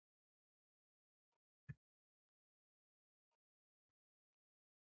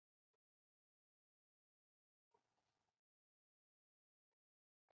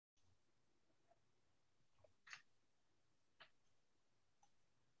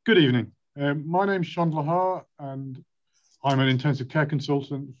Good evening. My name's Sean Lahar, and I'm an intensive care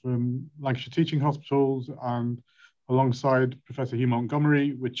consultant from Lancashire Teaching Hospitals. And alongside Professor Hugh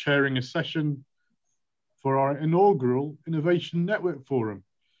Montgomery, we're chairing a session for our inaugural Innovation Network Forum.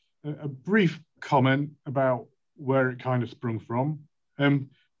 A brief comment about where it kind of sprung from.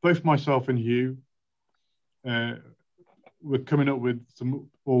 Both myself and Hugh were coming up with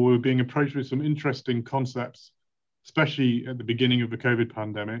we're being approached with some interesting concepts, especially at the beginning of the COVID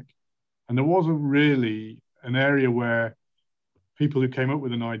pandemic. And there wasn't really an area where people who came up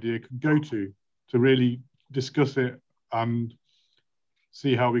with an idea could go to really discuss it and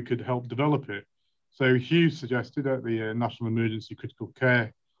see how we could help develop it. So Hugh suggested at the National Emergency Critical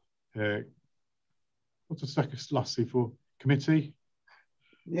Care, what's the second last C for? Committee?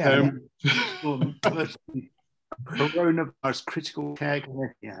 Yeah. Coronavirus Critical Care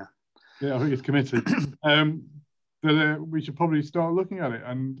Committee, yeah. Yeah, I think it's committee. We should probably start looking at it.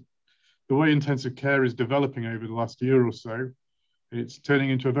 And the way intensive care is developing over the last year or so, it's turning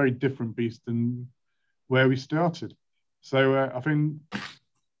into a very different beast than where we started. So I think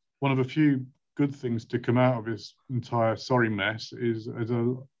one of a few good things to come out of this entire sorry mess is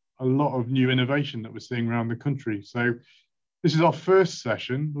a lot of new innovation that we're seeing around the country. So this is our first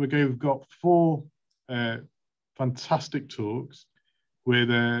session. We've got four fantastic talks with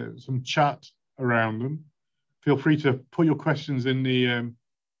some chat around them. Feel free to put your questions in the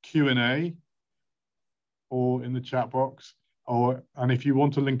Q&A or in the chat box, and if you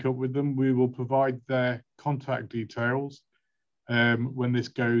want to link up with them, we will provide their contact details when this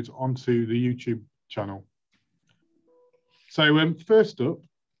goes onto the YouTube channel. So first up,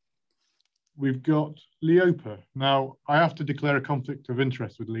 we've got Leopa. Now, I have to declare a conflict of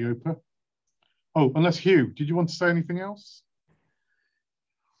interest with Leopa. Oh, unless Hugh, did you want to say anything else?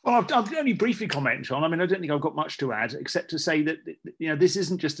 Well, I'll only briefly comment, Sean. I mean, I don't think I've got much to add, except to say that, you know, this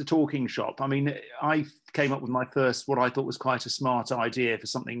isn't just a talking shop. I mean, I came up with my first, what I thought was quite a smart idea for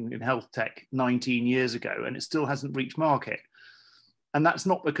something in health tech 19 years ago, and it still hasn't reached market. And that's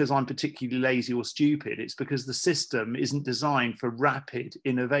not because I'm particularly lazy or stupid. It's because the system isn't designed for rapid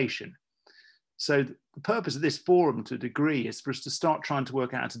innovation. So the purpose of this forum, to a degree, is for us to start trying to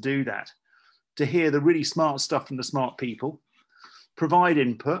work out how to do that, to hear the really smart stuff from the smart people, provide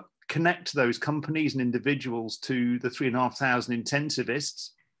input, connect those companies and individuals to the 3,500 intensivists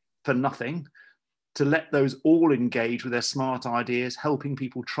for nothing, to let those all engage with their smart ideas, helping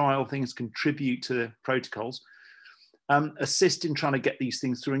people trial things, contribute to protocols, assist in trying to get these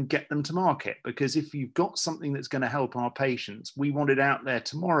things through and get them to market. Because if you've got something that's going to help our patients, we want it out there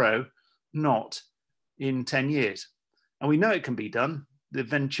tomorrow, not in 10 years. And we know it can be done. The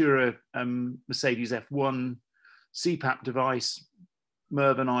Ventura Mercedes F1 CPAP device,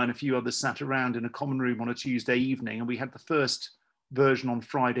 Merv and I and a few others sat around in a common room on a Tuesday evening, and we had the first version on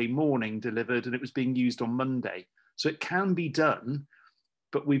Friday morning delivered, and it was being used on Monday. So it can be done,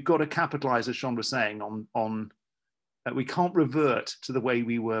 but we've got to capitalize, as Sean was saying, on we can't revert to the way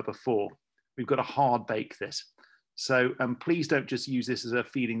we were before. We've got to hard bake this. So please don't just use this as a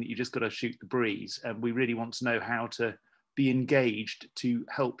feeling that you just got to shoot the breeze. And we really want to know how to be engaged to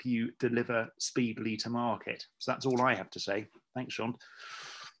help you deliver speedily to market. So that's all I have to say. Thanks, Sean.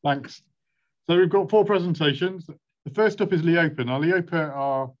 Thanks. So we've got four presentations. The first up is Leopa. Now, Leopa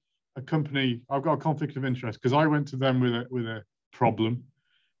are a company, I've got a conflict of interest because I went to them with a problem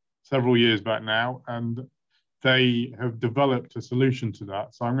several years back now, and they have developed a solution to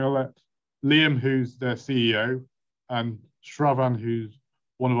that. So I'm going to let Liam, who's their CEO, and Shravan, who's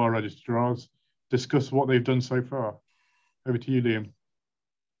one of our registrars, discuss what they've done so far. Over to you, Liam.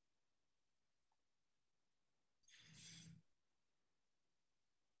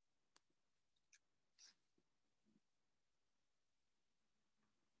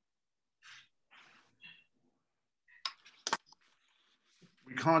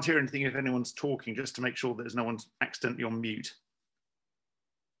 We can't hear anything if anyone's talking, just to make sure there's no one's accidentally on mute.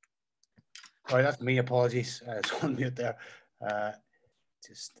 Sorry, that's me. Apologies. It's on mute there.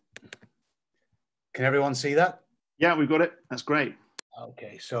 Can everyone see that? Yeah, we've got it. That's great.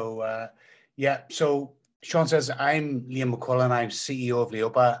 Okay, so yeah, so Sean says I'm Liam McQuillan. I'm CEO of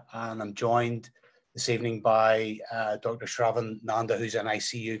Leopa, and I'm joined this evening by Dr. Shravan Nanda, who's an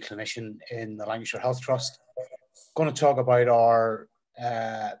ICU clinician in the Lancashire Health Trust. I'm going to talk about our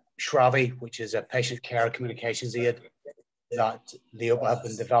Shravi, which is a patient care communications aid that Leopa have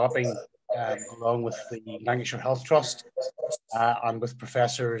been developing along with the Lancashire Health Trust and with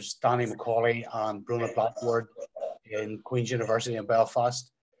Professors Danny McCauley and Bruna Blackwood in Queen's University in Belfast.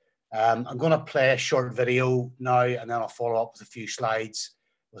 I'm going to play a short video now, and then I'll follow up with a few slides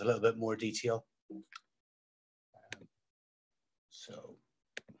with a little bit more detail. So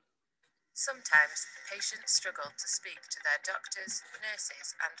Sometimes patients struggle to speak to their doctors,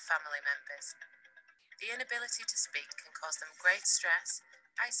 nurses, and family members. The inability to speak can cause them great stress,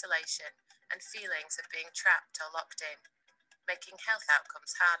 isolation, and feelings of being trapped or locked in, making health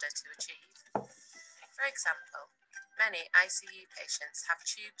outcomes harder to achieve. For example, many ICU patients have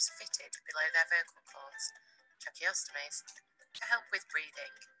tubes fitted below their vocal cords, tracheostomies, to help with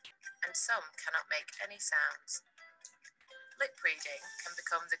breathing, and some cannot make any sounds. Lip reading can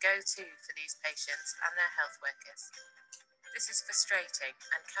become the go-to for these patients and their health workers. This is frustrating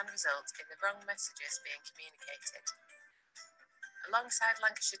and can result in the wrong messages being communicated. Alongside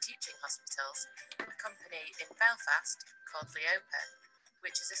Lancashire Teaching Hospitals, a company in Belfast called Leopa,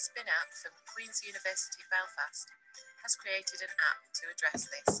 which is a spin-out from Queen's University Belfast, has created an app to address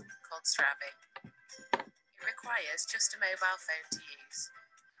this called Stravi. It requires just a mobile phone to use.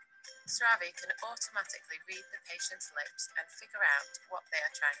 Stravi can automatically read the patient's lips and figure out what they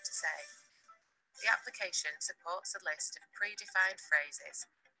are trying to say. The application supports a list of predefined phrases,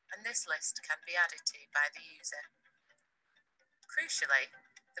 and this list can be added to by the user. Crucially,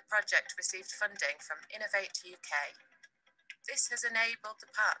 the project received funding from Innovate UK. This has enabled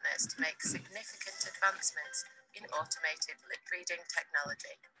the partners to make significant advancements in automated lip reading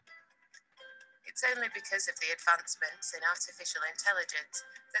technology. It's only because of the advancements in artificial intelligence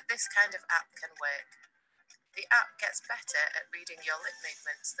that this kind of app can work. The app gets better at reading your lip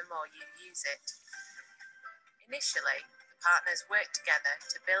movements the more you use it. Initially, the partners worked together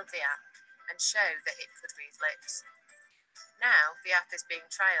to build the app and show that it could read lips. Now, the app is being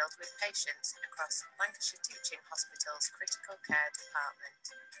trialled with patients across Lancashire Teaching Hospital's critical care department.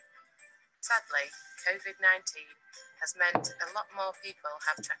 Sadly, COVID-19 has meant a lot more people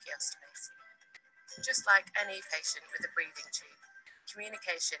have tracheostomies. Just like any patient with a breathing tube,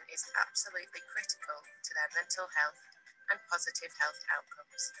 communication is absolutely critical to their mental health and positive health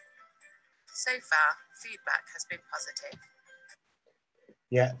outcomes. So far, feedback has been positive.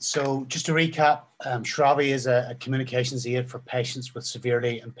 Yeah, so just to recap, Stravi is a communications aid for patients with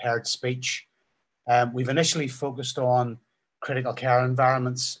severely impaired speech. We've initially focused on critical care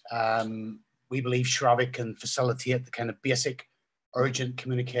environments. We believe Stravi can facilitate the kind of basic urgent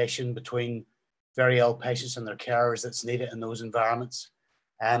communication between very ill patients and their carers that's needed in those environments.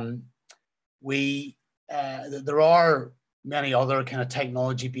 There are many other kind of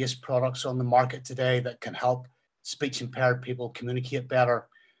technology-based products on the market today that can help speech-impaired people communicate better.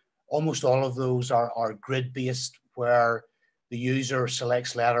 Almost all of those are grid-based, where the user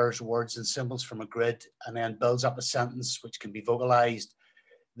selects letters, words, and symbols from a grid and then builds up a sentence which can be vocalized.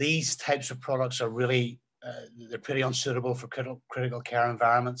 These types of products are really, they're pretty unsuitable for critical care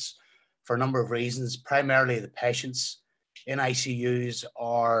environments for a number of reasons. Primarily, the patients in ICUs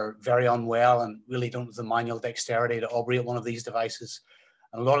are very unwell and really don't have the manual dexterity to operate one of these devices.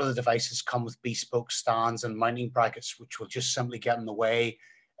 And a lot of the devices come with bespoke stands and mounting brackets, which will just simply get in the way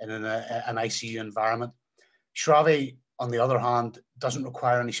in an ICU environment. Stravi, on the other hand, doesn't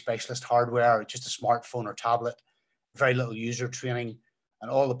require any specialist hardware, just a smartphone or tablet, very little user training, and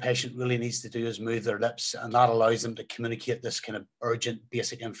all the patient really needs to do is move their lips, and that allows them to communicate this kind of urgent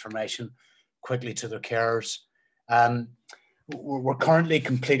basic information quickly to their carers. We're currently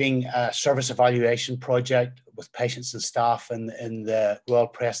completing a service evaluation project with patients and staff in the Royal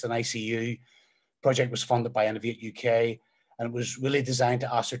Preston ICU. Project was funded by Innovate UK, and it was really designed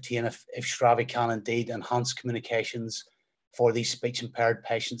to ascertain if Stravi can indeed enhance communications for these speech impaired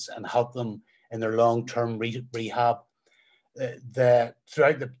patients and help them in their long-term rehab.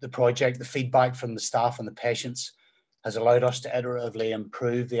 Throughout the project, the feedback from the staff and the patients has allowed us to iteratively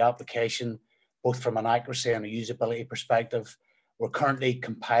improve the application, both from an accuracy and a usability perspective. We're currently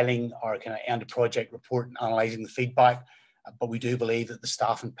compiling our kind of end of project report and analysing the feedback, but we do believe that the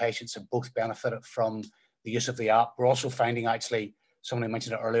staff and patients have both benefited from the use of the app. We're also finding, actually, somebody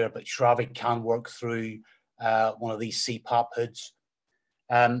mentioned it earlier, but Stravi can work through one of these CPAP hoods.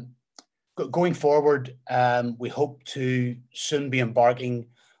 Going forward, we hope to soon be embarking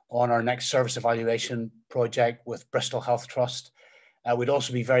on our next service evaluation project with Bristol Health Trust. We'd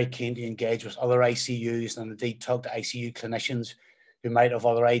also be very keen to engage with other ICUs and indeed talk to ICU clinicians who might have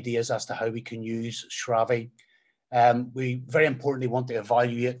other ideas as to how we can use Stravi. We very importantly want to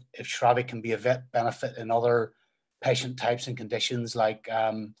evaluate if Stravi can be of benefit in other patient types and conditions, like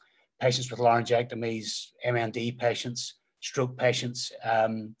patients with laryngectomies, MND patients, stroke patients.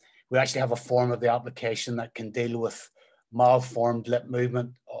 We actually have a form of the application that can deal with malformed lip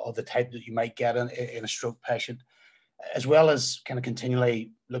movement of the type that you might get in a stroke patient, as well as kind of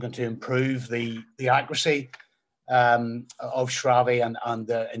continually looking to improve the accuracy of Stravi and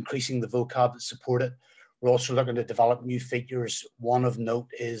increasing the vocab that support it. We're also looking to develop new features. One of note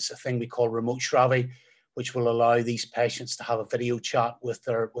is a thing we call remote Shravi, which will allow these patients to have a video chat with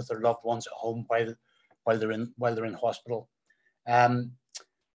their loved ones at home while they're in hospital.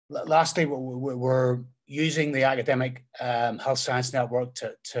 Lastly, we're using the academic health science network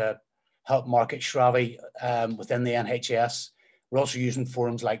to help market Shravi within the NHS. We're also using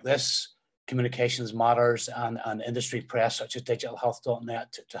forums like this, Communications Matters, and industry press such as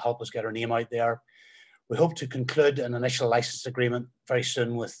digitalhealth.net to help us get our name out there. We hope to conclude an initial license agreement very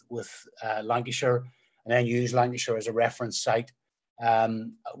soon with Lancashire, and then use Lancashire as a reference site.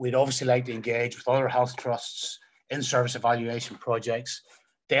 We'd obviously like to engage with other health trusts in service evaluation projects,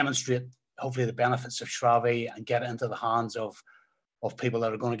 demonstrate hopefully the benefits of Shravi, and get it into the hands of people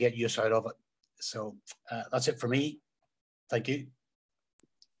that are going to get use out of it. So that's it for me. Thank you.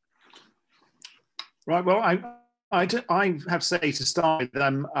 Right. Well, I have to say to start with,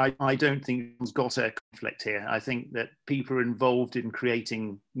 I don't think there's got a conflict here. I think that people are involved in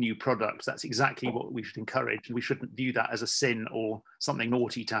creating new products. That's exactly what we should encourage. And we shouldn't view that as a sin or something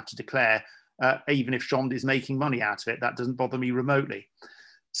naughty to have to declare, even if Shond is making money out of it. That doesn't bother me remotely.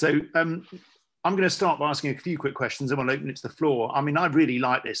 So I'm going to start by asking a few quick questions and we'll open it to the floor. I mean, I really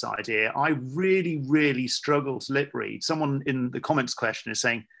like this idea. I really, really struggle to lip read. Someone in the comments question is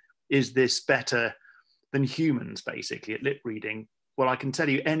saying, is this better than humans, basically, at lip reading? Well, I can tell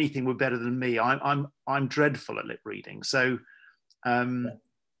you anything were better than me. I'm dreadful at lip reading. So for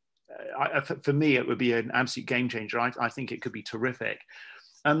me, it would be an absolute game changer. I think it could be terrific.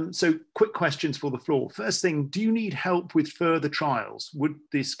 So quick questions for the floor. First thing, do you need help with further trials? Would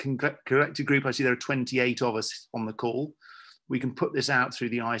this collective group, I see there are 28 of us on the call, we can put this out through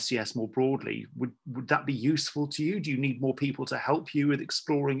the ICS more broadly. Would that be useful to you? Do you need more people to help you with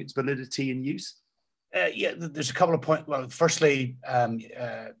exploring its validity and use? Yeah, there's a couple of points. Well, firstly,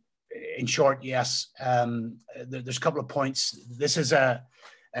 in short, yes. There's a couple of points. This is an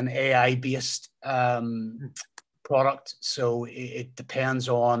AI-based product, so it depends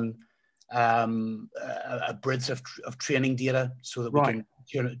on a breadth of training data, so that we can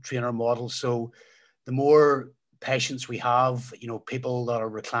train our models. So the more patients we have, people that are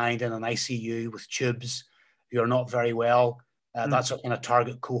reclined in an ICU with tubes who are not very well, that's a kind of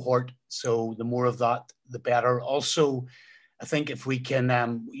target cohort. So the more of that, the better. Also, I think if we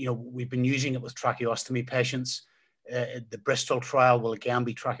can, we've been using it with tracheostomy patients. The Bristol trial will again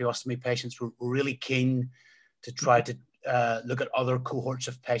be tracheostomy patients. We're really keen to try to look at other cohorts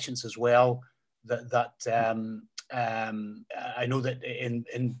of patients as well. I know that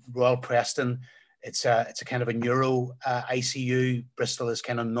in Royal Preston, it's a kind of a neuro ICU. Bristol is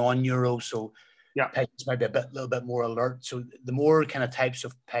kind of non-neuro, so patients might be a little bit more alert. So the more kind of types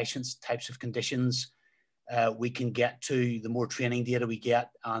of patients, types of conditions we can get to, the more training data we get,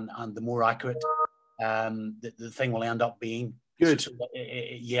 and the more accurate the thing will end up being. Good. So,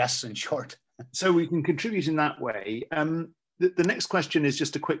 yes, in short. So we can contribute in that way. The next question is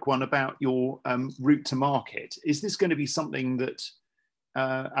just a quick one about your route to market. Is this going to be something that,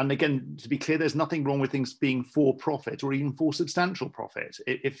 and again, to be clear, there's nothing wrong with things being for profit or even for substantial profit,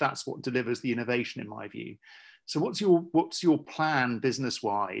 if that's what delivers the innovation, in my view. So what's your plan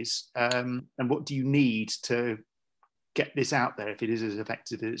business-wise, and what do you need to get this out there if it is as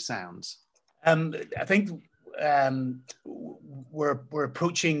effective as it sounds? I think we're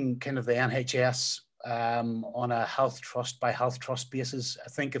approaching kind of the NHS on a health trust by health trust basis. I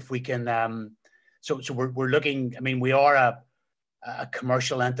think if we can, so we're looking. I mean, we are a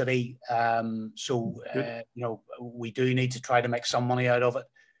commercial entity, so we do need to try to make some money out of it.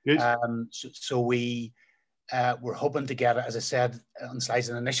 So we're hoping to get it, as I said on slides,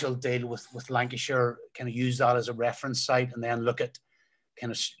 an initial deal with Lancashire, kind of use that as a reference site, and then look at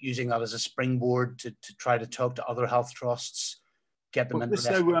kind of using that as a springboard to try to talk to other health trusts, get them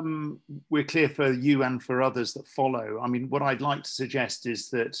interested. So we're clear for you and for others that follow. I mean, what I'd like to suggest is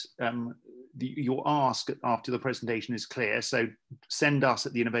that your ask after the presentation is clear. So send us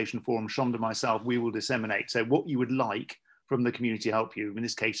at the Innovation Forum, Shonda, myself, we will disseminate. So what you would like from the community to help you, in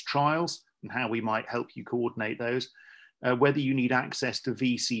this case, trials, and how we might help you coordinate those. Whether you need access to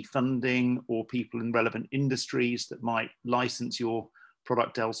VC funding or people in relevant industries that might license your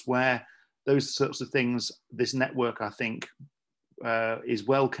product elsewhere, those sorts of things, this network, I think, is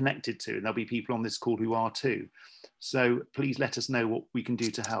well connected to, and there'll be people on this call who are too. So please let us know what we can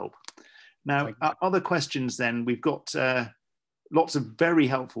do to help. Now, other questions then, we've got lots of very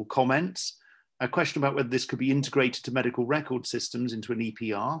helpful comments. A question about whether this could be integrated to medical record systems into an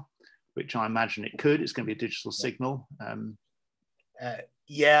EPR, which I imagine it could. It's going to be a digital signal.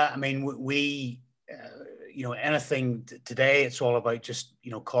 Yeah, I mean, we anything today, it's all about just,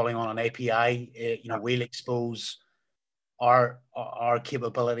 calling on an API. We'll expose our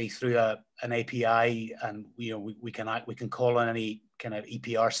capability through an API, and we can call on any kind of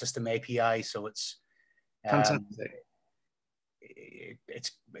EPR system API. So it's fantastic.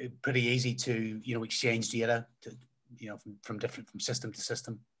 It's pretty easy to exchange data from system to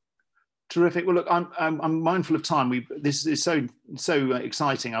system. Terrific. Well, look, I'm mindful of time. This is so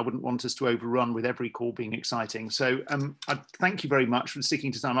exciting. I wouldn't want us to overrun with every call being exciting. So I thank you very much for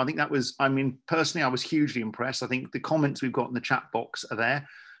sticking to time. I think that was, personally, I was hugely impressed. I think the comments we've got in the chat box are there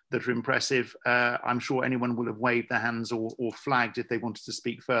that are impressive. I'm sure anyone will have waved their hands or flagged if they wanted to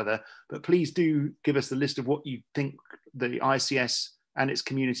speak further. But please do give us the list of what you think the ICS and its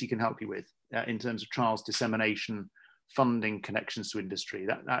community can help you with in terms of trials, dissemination, funding, connections to industry.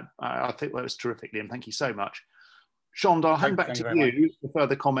 I think that was terrific, Liam. Thank you so much. Shond, I'll hand back to you for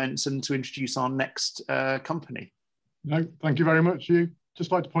further comments and to introduce our next company. No, thank you very much.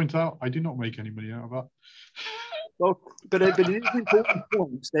 Just like to point out, I do not make any money out of that. Well, but it is an important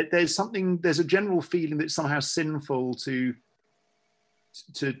point that there's a general feeling that it's somehow sinful to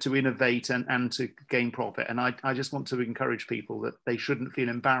innovate and to gain profit. And I just want to encourage people that they shouldn't feel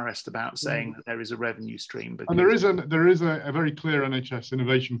embarrassed about saying that there is a revenue stream. And there is a very clear NHS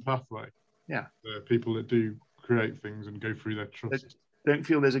innovation pathway. Yeah. For people that do create things and go through their trust. Don't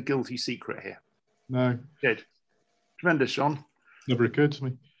feel there's a guilty secret here. No. Good. Tremendous, Sean. Never occurred to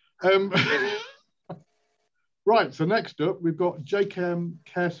me. Right, so next up, we've got JChem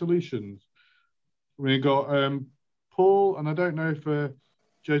Care Solutions. We've got Paul, and I don't know if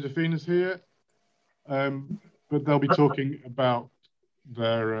Josephina's here, but they'll be talking about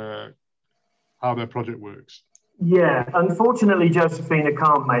how their project works. Yeah, unfortunately, Josephina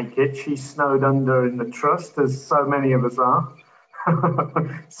can't make it. She's snowed under in the trust, as so many of us are.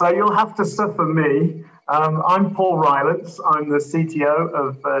 So you'll have to suffer me. I'm Paul Rylance. I'm the CTO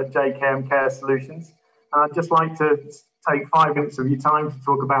of JChem Care Solutions. And I'd just like to take 5 minutes of your time to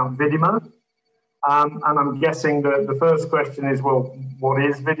talk about Vidimo. And I'm guessing that the first question is, well, what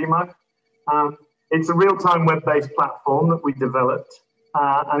is Vidimo? It's a real-time web-based platform that we developed,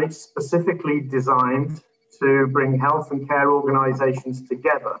 and it's specifically designed to bring health and care organizations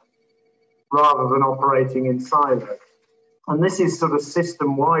together rather than operating in silos. And this is sort of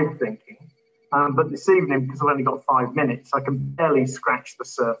system-wide thinking. But this evening, because I've only got 5 minutes, I can barely scratch the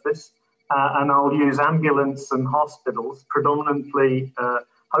surface. And I'll use ambulance and hospitals, predominantly,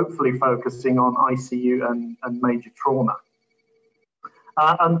 hopefully focusing on ICU and major trauma.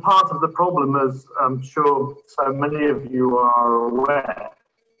 And part of the problem, as I'm sure so many of you are aware,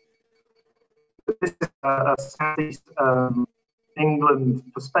 this is a Southeast England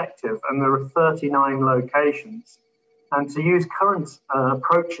perspective, and there are 39 locations. And to use current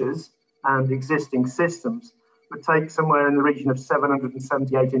approaches and existing systems would take somewhere in the region of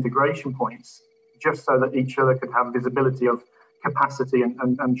 778 integration points, just so that each other could have visibility of capacity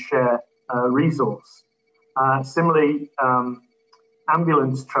and share resource. Similarly,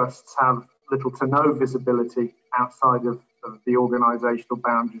 ambulance trusts have little to no visibility outside of the organisational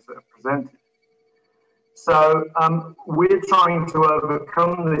boundaries that are presented. So we're trying to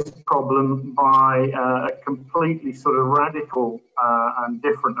overcome this problem by a completely sort of radical and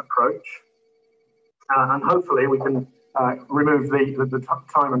different approach. And hopefully we can remove the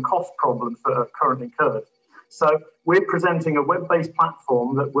time and cost problems that are currently incurred. So we're presenting a web-based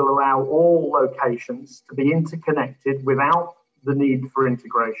platform that will allow all locations to be interconnected without the need for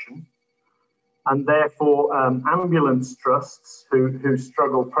integration. And therefore, ambulance trusts who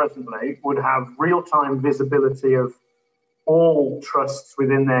struggle presently would have real-time visibility of all trusts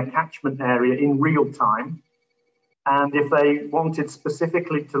within their catchment area in real time. And if they wanted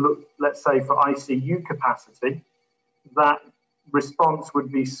specifically to look, let's say, for ICU capacity, that response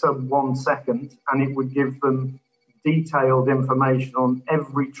would be sub 1 second, and it would give them detailed information on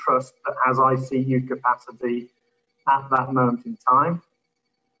every trust that has ICU capacity at that moment in time.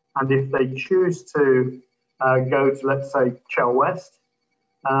 And if they choose to go to, let's say, Chell West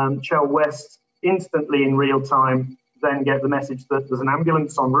instantly in real time then get the message that there's an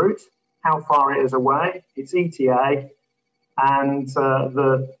ambulance en route, how far it is away, its ETA, and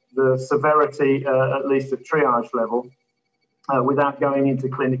the severity, at least at triage level, without going into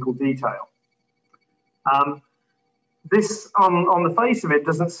clinical detail. This, on the face of it,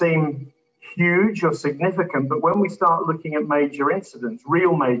 doesn't seem huge or significant, but when we start looking at major incidents,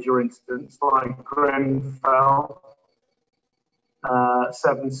 real major incidents like Grenfell,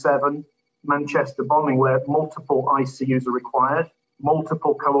 7/7, Manchester bombing, where multiple ICUs are required,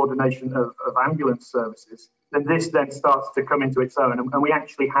 multiple coordination of ambulance services, then this then starts to come into its own, and we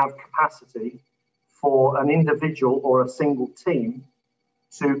actually have capacity for an individual or a single team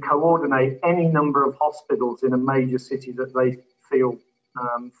to coordinate any number of hospitals in a major city that they feel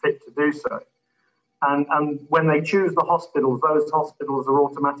fit to do so. And when they choose the hospitals, those hospitals are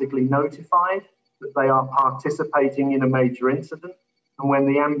automatically notified that they are participating in a major incident. And when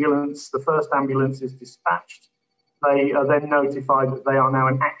the first ambulance is dispatched, they are then notified that they are now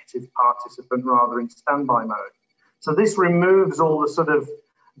an active participant rather in standby mode. So this removes all the sort of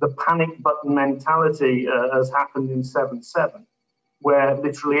the panic button mentality as happened in 7/7, where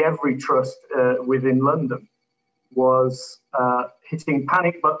literally every trust within London was hitting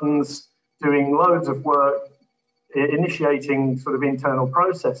panic buttons, doing loads of work, initiating sort of internal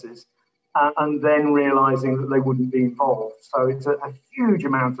processes, and then realizing that they wouldn't be involved. So it's a huge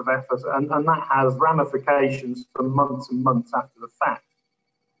amount of effort, and that has ramifications for months and months after the fact.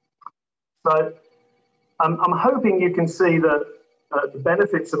 So I'm hoping you can see that the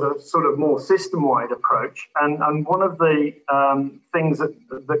benefits of a sort of more system-wide approach. And one of the things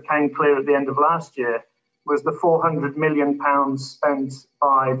that came clear at the end of last year was the £400 million spent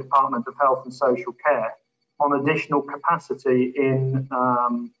by Department of Health and Social Care on additional capacity in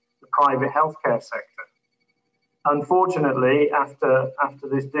the private healthcare sector. Unfortunately, after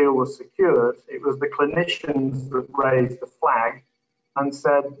this deal was secured, it was the clinicians that raised the flag and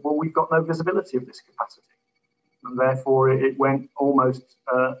said, well, we've got no visibility of this capacity. And therefore, it went almost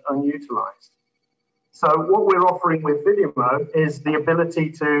unutilized. So what we're offering with Vidimo is the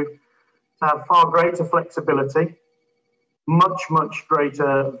ability to have far greater flexibility, much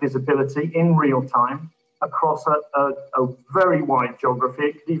greater visibility in real time across a very wide geography.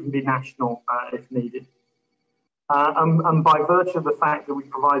 It could even be national if needed. And by virtue of the fact that we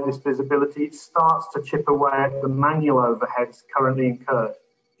provide this visibility, it starts to chip away at the manual overheads currently incurred.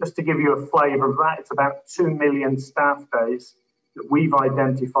 Just to give you a flavour of that, it's about 2 million staff days that we've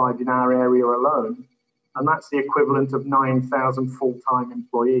identified in our area alone, and that's the equivalent of 9,000 full-time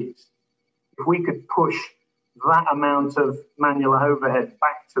employees. If we could push that amount of manual overhead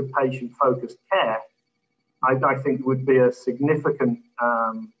back to patient-focused care, I think would be a significant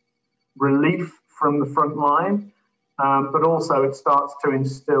relief from the front line, but also it starts to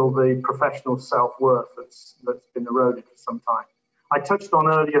instill the professional self-worth that's been eroded for some time. I touched on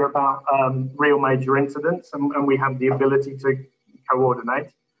earlier about real major incidents, and we have the ability to coordinate.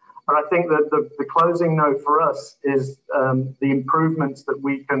 But I think that the closing note for us is the improvements that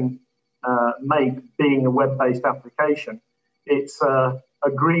we can make being a web-based application. It's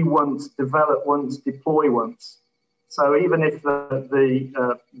agree once, develop once, deploy once. So even if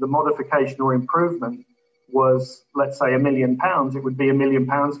the modification or improvement was, let's say, £1 million, it would be £1 million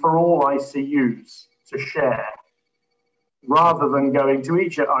for all ICUs to share, rather than going to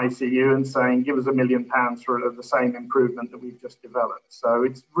each ICU and saying, give us £1 million for the same improvement that we've just developed. So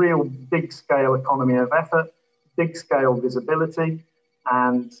it's real big scale economy of effort, big scale visibility,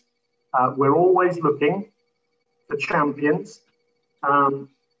 and we're always looking for champions.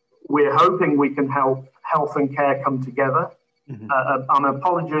 We're hoping we can help health and care come together.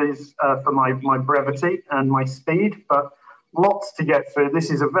 Apologies for my brevity and my speed, but lots to get through.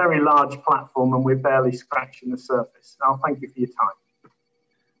 This is a very large platform and we're barely scratching the surface. I'll thank you for your time.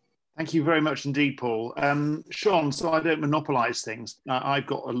 Thank you very much indeed, Paul. Sean, so I don't monopolise things. I've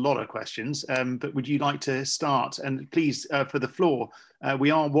got a lot of questions, but would you like to start? And please, for the floor, we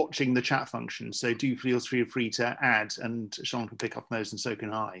are watching the chat function, so do feel free to add, and Sean can pick up those and so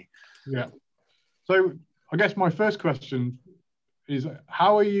can I. Yeah. So I guess my first question is,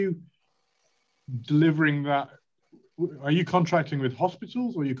 how are you delivering that? Are you contracting with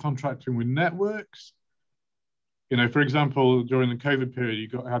hospitals or are you contracting with networks? You know, for example, during the COVID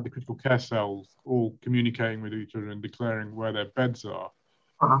period, you had the critical care cells all communicating with each other and declaring where their beds are.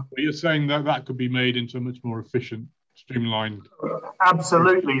 But you're saying that that could be made into a much more efficient, streamlined.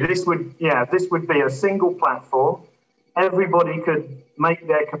 Absolutely. This would be a single platform. Everybody could make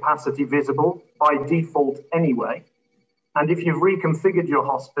their capacity visible by default anyway. And if you've reconfigured your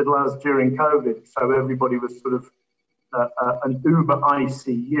hospital as during COVID, so everybody was sort of an Uber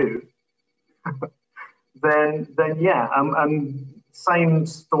ICU, then yeah, same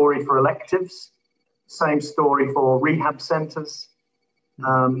story for electives, same story for rehab centres.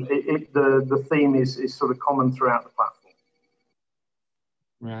 The theme is sort of common throughout the platform.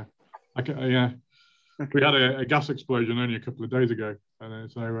 Yeah, we had a gas explosion only a couple of days ago,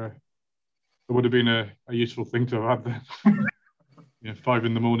 and so it would have been a useful thing to have had then. 5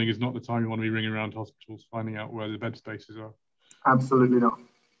 in the morning is not the time you want to be ringing around hospitals finding out where the bed spaces are. Absolutely not.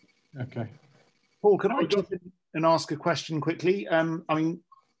 Okay. Paul, can I jump in and ask a question quickly? I mean,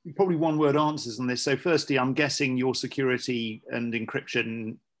 probably one word answers on this. So firstly, I'm guessing your security and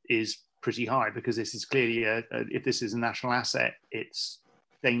encryption is pretty high, because this is clearly if this is a national asset, it's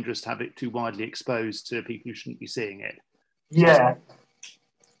dangerous to have it too widely exposed to people who shouldn't be seeing it. Yeah.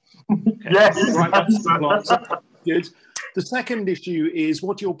 Okay. Yes. Right, that's good. The second issue is,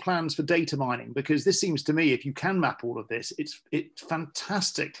 what are your plans for data mining? Because this seems to me, if you can map all of this, it's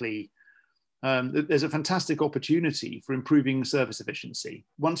fantastically, there's a fantastic opportunity for improving service efficiency.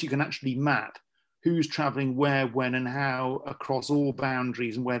 Once you can actually map who's traveling where, when, and how across all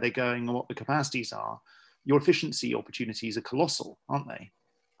boundaries, and where they're going and what the capacities are, your efficiency opportunities are colossal, aren't they?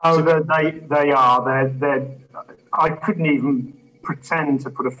 Oh, they are. I couldn't even pretend to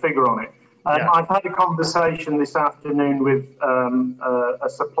put a figure on it. Yeah. I've had a conversation this afternoon with a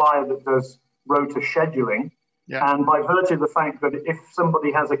supplier that does rota scheduling. Yeah. And by virtue of the fact that if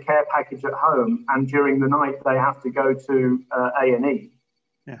somebody has a care package at home and during the night they have to go to A&E,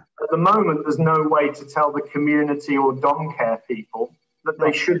 yeah, at the moment there's no way to tell the community or dom care people that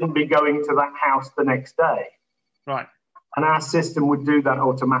they shouldn't be going to that house the next day. Right. And our system would do that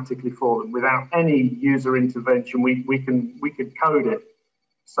automatically for them without any user intervention. We could code it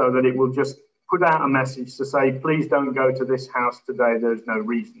so that it will just put out a message to say, please don't go to this house today. There's no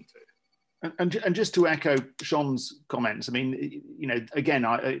reason to. And just to echo Sean's comments, I mean, you know, again,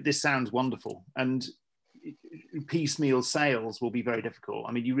 this sounds wonderful, and piecemeal sales will be very difficult.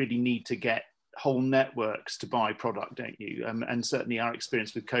 I mean, you really need to get whole networks to buy product, don't you? And certainly our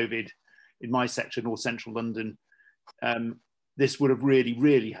experience with COVID in my section, or central London, this would have really,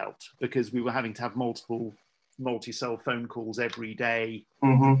 really helped, because we were having to have multi-cell phone calls every day,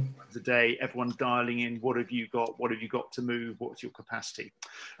 a day, everyone dialing in, what have you got to move, what's your capacity?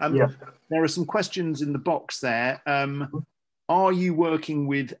 There are some questions in the box there. Are you working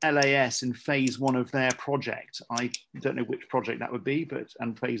with LAS in phase 1 of their project? I don't know which project that would be,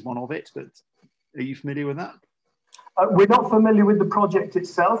 and phase 1 of it, but are you familiar with that? We're not familiar with the project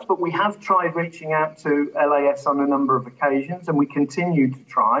itself, but we have tried reaching out to LAS on a number of occasions, and we continue to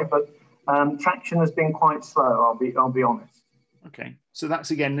try, but traction has been quite slow, I'll be honest. Okay, so that's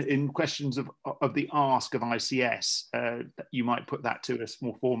again in questions of the ask of ICS. You might put that to us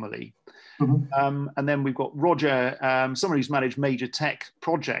more formally. And then we've got Roger, someone who's managed major tech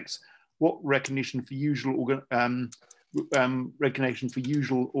projects. What recognition for usual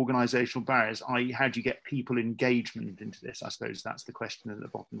organizational barriers, i.e. how do you get people engagement into this? I suppose that's the question at the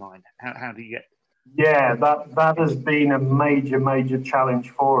bottom line. How do you get... Yeah, that has been a major challenge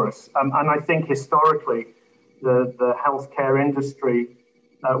for us. And I think historically, the healthcare industry,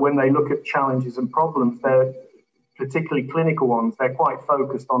 when they look at challenges and problems, they're particularly clinical ones, they're quite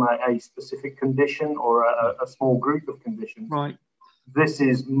focused on a specific condition or a small group of conditions. Right. This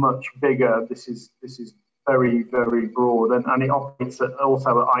is much bigger. This is very broad, and it operates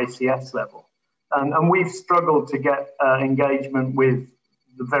also at ICS level. And we've struggled to get engagement with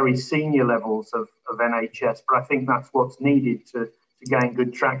the very senior levels of NHS, but I think that's what's needed to gain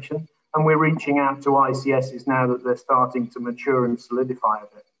good traction. And we're reaching out to ICSs now that they're starting to mature and solidify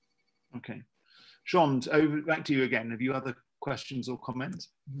a bit. Okay. Sean, back to you again. Have you other questions or comments?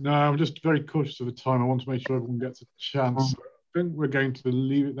 No, I'm just very cautious of the time. I want to make sure everyone gets a chance. I think we're going to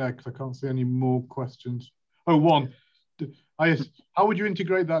leave it there because I can't see any more questions. Oh, one. How would you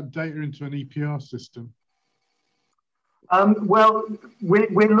integrate that data into an EPR system? Well,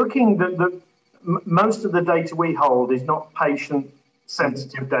 we're looking that most of the data we hold is not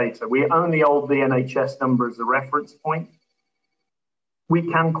patient-sensitive data. We only hold the NHS number as a reference point. We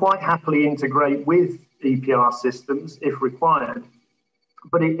can quite happily integrate with EPR systems if required,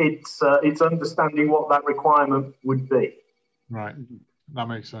 but it's understanding what that requirement would be. Right, that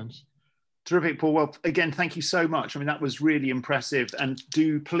makes sense. Terrific, Paul. Well, again, thank you so much. I mean, that was really impressive. And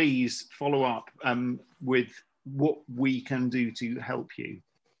do please follow up with what we can do to help you.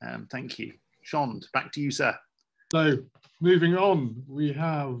 Thank you. Sean, back to you, sir. So, moving on, we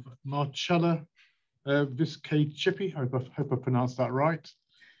have Marcella Viscachipi. I hope I pronounced that right.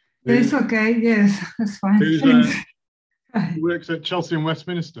 It's okay. Yes, that's fine. Who works at Chelsea and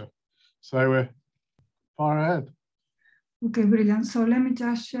Westminster. So, far ahead. Okay, brilliant. So let me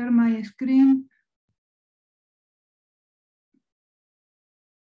just share my screen.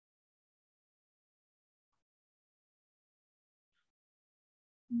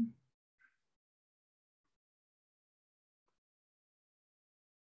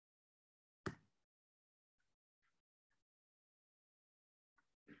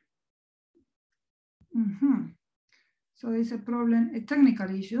 So it's a problem, a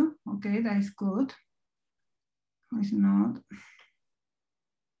technical issue. Okay, that is good. It's not.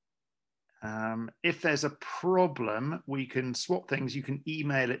 If there's a problem, we can swap things. You can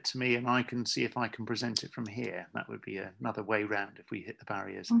email it to me and I can see if I can present it from here. That would be another way round if we hit the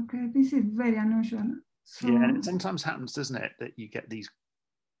barriers. Okay, this is very unusual. So, yeah, and it sometimes happens, doesn't it, that you get these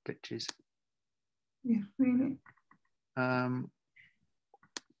glitches. Yeah, really.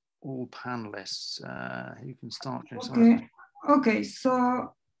 All panelists, who can start? Okay, okay,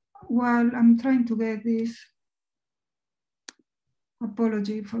 so while I'm trying to get this,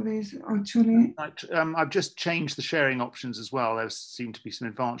 apology for this, actually. I've just changed the sharing options as well. There seem to be some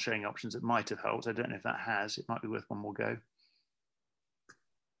advanced sharing options that might have helped. I don't know if that has. It might be worth one more go.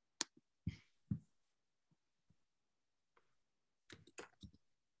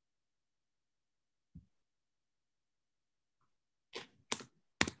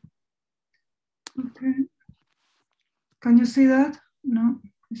 Okay. Can you see that? No,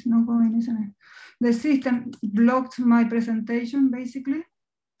 it's not going, isn't it? The system blocked my presentation, basically.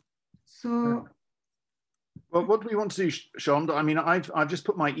 So. Well, what do we want to do, Sean? I mean, I've just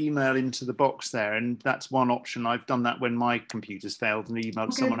put my email into the box there, and that's one option. I've done that when my computer's failed and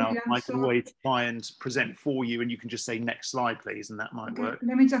emailed someone else. I can always try and present for you, and you can just say next slide, please, and that might work.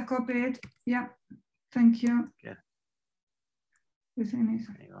 Let me just copy it. Yeah, thank you. Yeah. Anyway,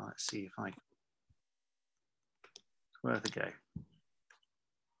 let's see if I. It's worth a go.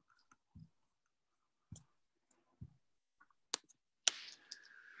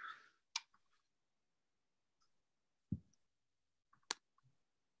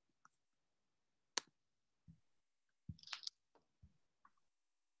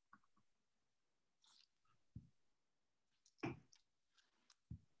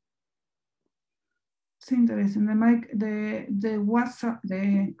 it's interesting. The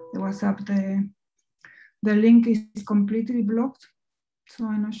WhatsApp, the link is completely blocked, so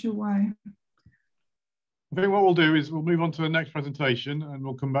I'm not sure why. I think what we'll do is we'll move on to the next presentation, and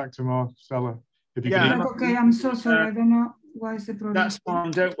we'll come back to Marcella. If you can. Okay, I'm so sorry. I don't know why is the problem. That's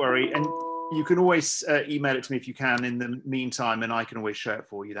fine. Don't worry. And you can always email it to me if you can in the meantime, and I can always share it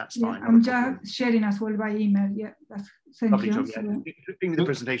for you. That's fine. I'm just sharing as well by email. Yeah, that's thank lovely you. Job, yeah. Bring the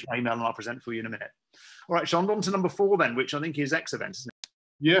presentation by email, and I'll present for you in a minute. All right, Sean, on to number 4 then, which I think is X-Event, isn't it?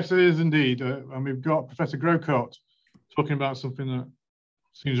 Yes, it is indeed. And we've got Professor Grocott talking about something that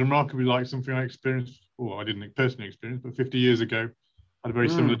seems remarkably like something I experienced, well, I didn't personally experience, but 50 years ago, I had a very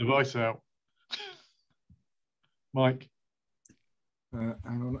similar device out. Mike. Hang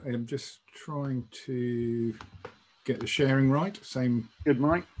on, I'm just trying to get the sharing right. Same. Good,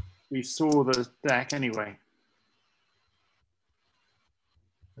 Mike. We saw the deck anyway.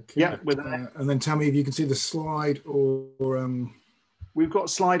 Okay. Yeah, and then tell me if you can see the slide or we've got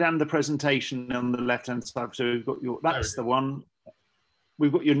slide and the presentation on the left-hand side. So we've got your, that's the one.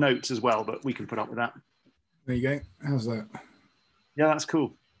 We've got your notes as well, but we can put up with that. There you go. How's that? Yeah, that's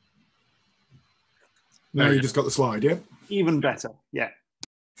cool. Now you just got the slide, yeah? Even better, yeah.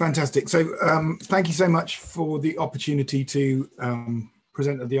 Fantastic. So thank you so much for the opportunity to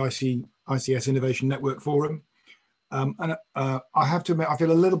present at the ICS Innovation Network Forum. And I have to admit, I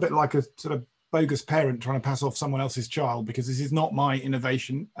feel a little bit like a sort of bogus parent trying to pass off someone else's child, because this is not my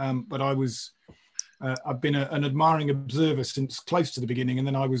innovation, but I've been an admiring observer since close to the beginning, and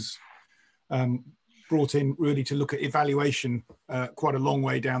then I was brought in really to look at evaluation quite a long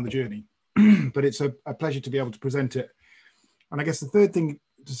way down the journey. But it's a pleasure to be able to present it. And I guess the third thing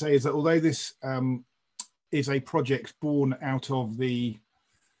to say is that although this is a project born out of the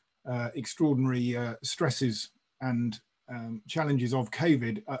extraordinary stresses and challenges of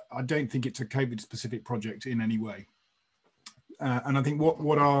COVID, I don't think it's a COVID-specific project in any way. And I think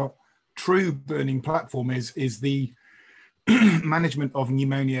what our true burning platform is the management of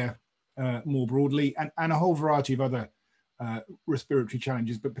pneumonia more broadly, and a whole variety of other respiratory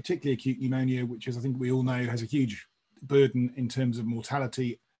challenges, but particularly acute pneumonia, which, as I think we all know, has a huge burden in terms of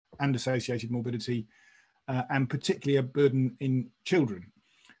mortality and associated morbidity, and particularly a burden in children.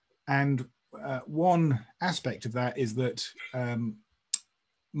 And one aspect of that is that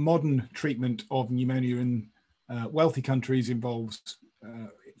modern treatment of pneumonia in wealthy countries involves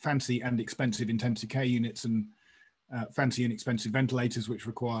fancy and expensive intensive care units and fancy and expensive ventilators, which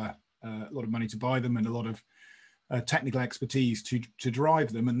require a lot of money to buy them and a lot of technical expertise to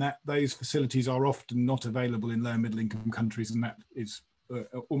drive them, and that those facilities are often not available in low and middle income countries, and that is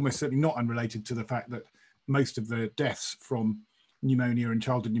almost certainly not unrelated to the fact that most of the deaths from pneumonia and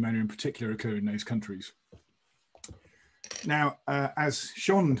childhood pneumonia in particular occur in those countries. Now, as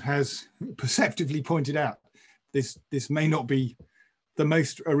Sean has perceptively pointed out, this may not be the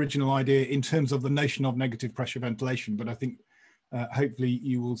most original idea in terms of the notion of negative pressure ventilation, but I think hopefully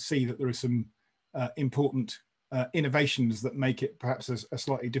you will see that there are some important innovations that make it perhaps a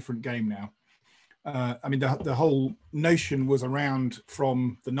slightly different game now. I mean, the whole notion was around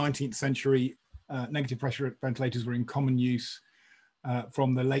from the 19th century. Negative pressure ventilators were in common use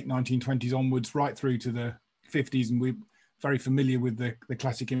from the late 1920s onwards, right through to the 50s. And we're very familiar with the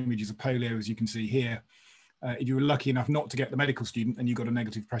classic images of polio, as you can see here. If you were lucky enough not to get the medical student, then you got a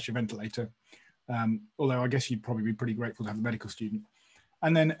negative pressure ventilator. Although I guess you'd probably be pretty grateful to have the medical student.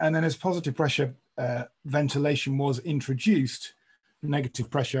 And then as positive pressure ventilation was introduced, negative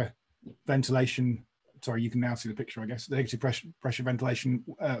pressure ventilation, sorry, you can now see the picture, I guess, the negative pressure ventilation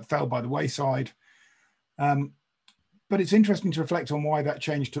fell by the wayside. But it's interesting to reflect on why that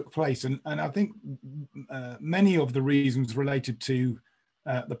change took place. And I think many of the reasons related to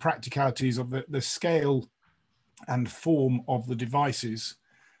the practicalities of the scale and form of the devices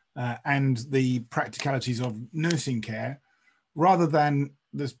and the practicalities of nursing care, rather than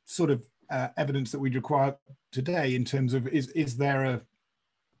the sort of evidence that we'd require today in terms of is there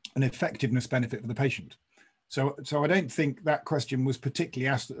an effectiveness benefit for the patient. So I don't think that question was particularly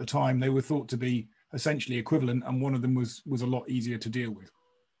asked at the time. They were thought to be essentially equivalent, and one of them was a lot easier to deal with.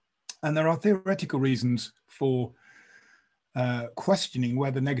 And there are theoretical reasons for questioning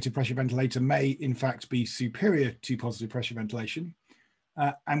whether negative pressure ventilator may in fact be superior to positive pressure ventilation.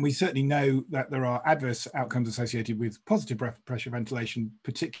 And we certainly know that there are adverse outcomes associated with positive pressure ventilation,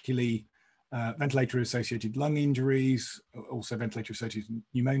 particularly ventilator-associated lung injuries, also ventilator-associated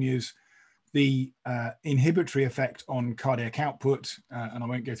pneumonias, the inhibitory effect on cardiac output, and I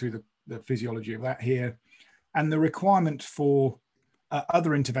won't go through the physiology of that here, and the requirement for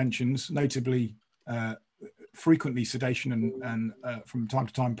other interventions, notably frequently sedation and from time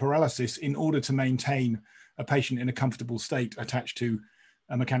to time paralysis, in order to maintain a patient in a comfortable state attached to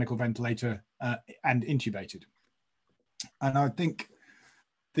a mechanical ventilator and intubated. And I think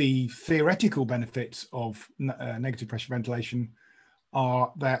the theoretical benefits of negative pressure ventilation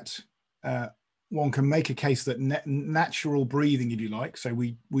are that one can make a case that natural breathing, if you like, so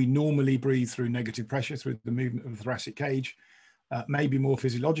we normally breathe through negative pressure through the movement of the thoracic cage, may be more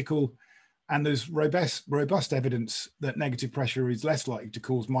physiological. And there's robust evidence that negative pressure is less likely to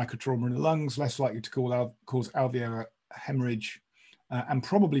cause microtrauma in the lungs, less likely to cause alveolar hemorrhage, and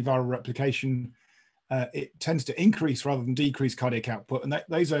probably viral replication. It tends to increase rather than decrease cardiac output. And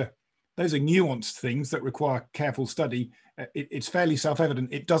those are nuanced things that require careful study. It's fairly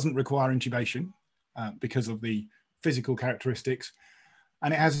self-evident. It doesn't require intubation because of the physical characteristics.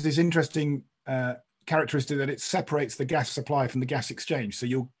 And it has this interesting characteristic that it separates the gas supply from the gas exchange.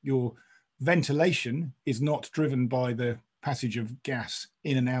 So your ventilation is not driven by the passage of gas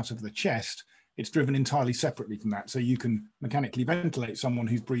in and out of the chest. It's driven entirely separately from that. So you can mechanically ventilate someone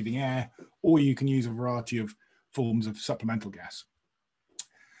who's breathing air, or you can use a variety of forms of supplemental gas.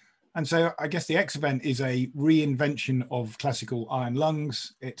 And so I guess the X event is a reinvention of classical iron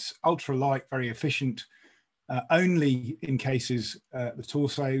lungs. It's ultra light, very efficient, only in cases the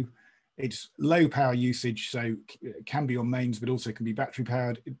torso. It's low power usage, so it can be on mains, but also can be battery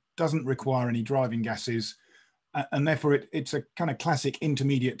powered. It doesn't require any driving gases. And therefore it's a kind of classic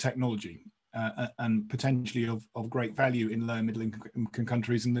intermediate technology and potentially of great value in low and middle income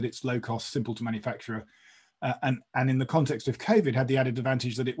countries, in that it's low cost, simple to manufacture. And in the context of COVID, had the added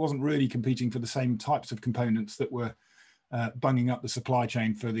advantage that it wasn't really competing for the same types of components that were bunging up the supply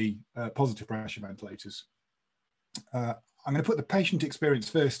chain for the positive pressure ventilators. I'm going to put the patient experience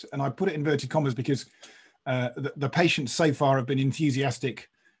first, and I put it in inverted commas because the patients so far have been enthusiastic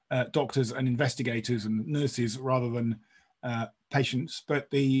doctors and investigators and nurses rather than patients, but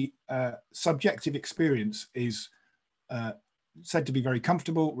the subjective experience is said to be very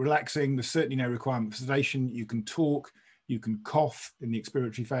comfortable, relaxing. There's certainly no requirement for sedation. You can talk, you can cough in the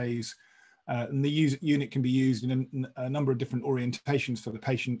expiratory phase, and the unit can be used in a number of different orientations for the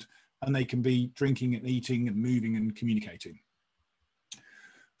patient, and they can be drinking and eating and moving and communicating.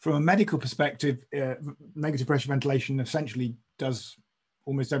 From a medical perspective, negative pressure ventilation essentially does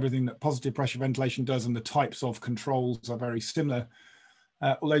almost everything that positive pressure ventilation does, and the types of controls are very similar.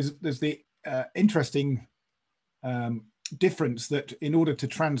 Although there's the interesting difference that in order to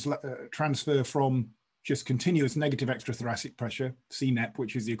transfer from just continuous negative extrathoracic pressure, CNEP,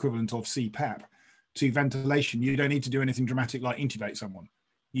 which is the equivalent of CPAP, to ventilation, you don't need to do anything dramatic like intubate someone.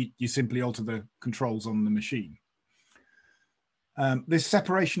 You simply alter the controls on the machine. This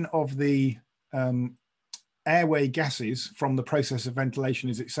separation of the airway gases from the process of ventilation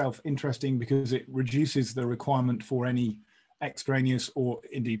is itself interesting because it reduces the requirement for any extraneous or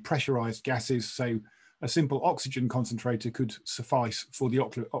indeed pressurized gases. So a simple oxygen concentrator could suffice for the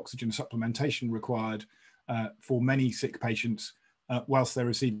oxygen supplementation required for many sick patients, whilst they're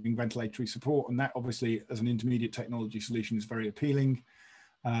receiving ventilatory support. And that obviously, as an intermediate technology solution, is very appealing.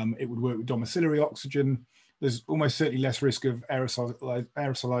 It would work with domiciliary oxygen. There's almost certainly less risk of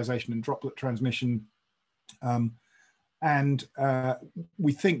aerosolization and droplet transmission. And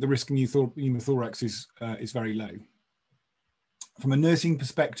we think the risk of pneumothorax is very low. From a nursing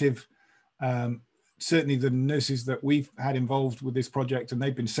perspective, certainly the nurses that we've had involved with this project, and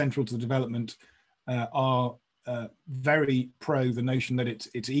they've been central to the development, are very pro the notion that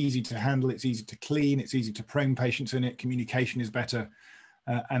it's easy to handle, it's easy to clean, it's easy to prone patients in it, communication is better,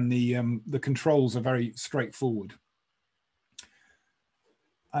 and the controls are very straightforward.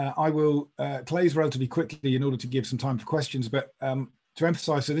 I will close relatively quickly in order to give some time for questions, but to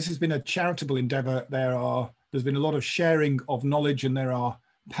emphasize, so this has been a charitable endeavor. There's been a lot of sharing of knowledge, and there are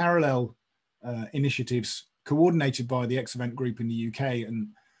parallel initiatives coordinated by the Exevent group in the UK, and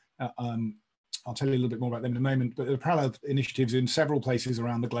I'll tell you a little bit more about them in a moment, but there are parallel initiatives in several places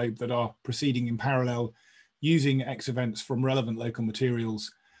around the globe that are proceeding in parallel, using Exevents from relevant local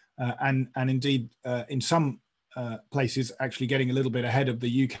materials, and indeed in some places actually getting a little bit ahead of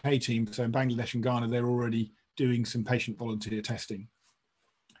the UK team. So in Bangladesh and Ghana, they're already doing some patient volunteer testing.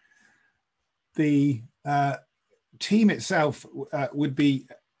 The team itself would be,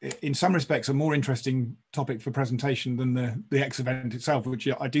 in some respects, a more interesting topic for presentation than the Exevent itself, which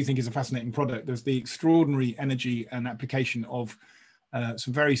I do think is a fascinating product. There's the extraordinary energy and application of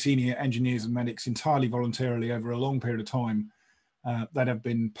some very senior engineers and medics entirely voluntarily over a long period of time, that have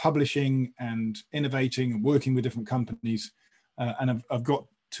been publishing and innovating and working with different companies, and have got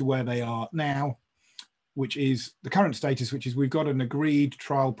to where they are now, which is the current status, which is we've got an agreed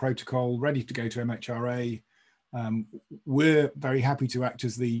trial protocol ready to go to MHRA. We're very happy to act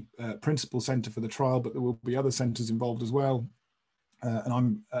as the principal centre for the trial, but there will be other centres involved as well. And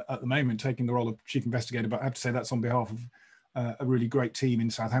I'm at the moment taking the role of chief investigator, but I have to say that's on behalf of a really great team in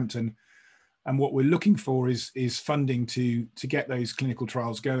Southampton. And what we're looking for is funding to get those clinical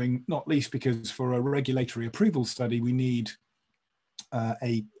trials going, not least because for a regulatory approval study, we need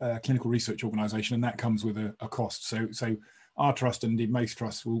a clinical research organisation, and that comes with a cost. So our trust, and indeed most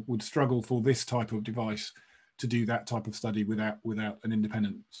trusts, would struggle for this type of device to do that type of study without an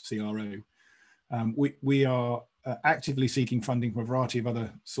independent CRO. We are actively seeking funding from a variety of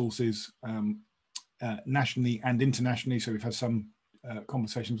other sources, nationally and internationally. So we've had some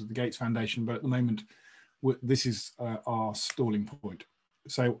conversations with the Gates Foundation, but at the moment, this is our stalling point.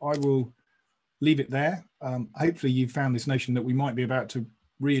 So I will leave it there. Hopefully you found this notion that we might be about to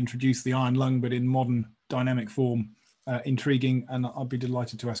reintroduce the iron lung, but in modern dynamic form, intriguing, and I'll be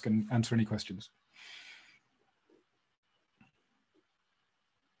delighted to ask and answer any questions.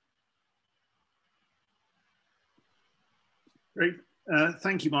 Great.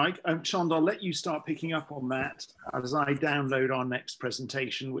 Thank you, Mike. Shond, I'll let you start picking up on that as I download our next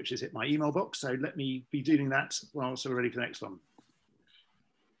presentation, which is hit my email box. So let me be doing that whilst we're ready for the next one.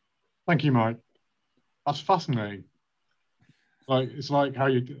 Thank you, Mike. That's fascinating. It's like how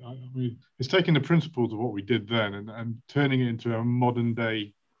you, I mean, it's taking the principles of what we did then and turning it into a modern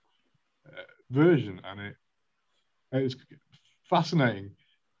day version, and it's fascinating.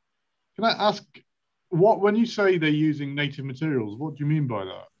 Can I ask, when you say they're using native materials, what do you mean by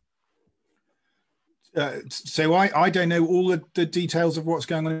that? So I don't know all the details of what's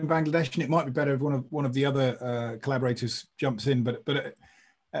going on in Bangladesh, and it might be better if one of the other collaborators jumps in. But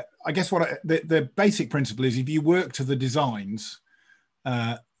I guess the basic principle is, if you work to the designs,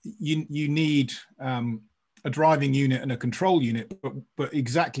 you need a driving unit and a control unit, but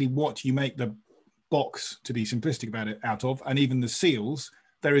exactly what you make the box, to be simplistic about it, out of, and even the seals,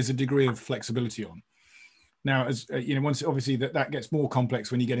 there is a degree of flexibility on. Now, as you know, once obviously that gets more complex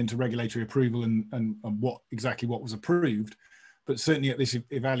when you get into regulatory approval and what was approved, but certainly at this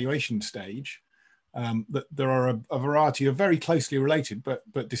evaluation stage, that there are a variety of very closely related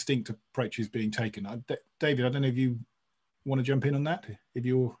but distinct approaches being taken. David, I don't know if you want to jump in on that, if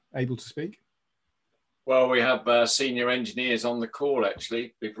you're able to speak. Well, we have senior engineers on the call,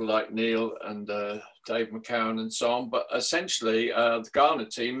 actually, people like Neil and Dave McCowan and so on. But essentially, the Ghana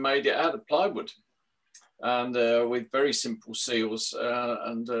team made it out of plywood, and with very simple seals.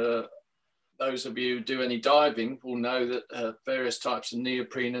 And those of you who do any diving will know that various types of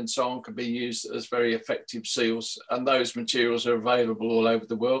neoprene and so on can be used as very effective seals, and those materials are available all over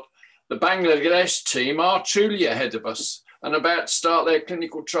the world. The Bangladesh team are truly ahead of us and about to start their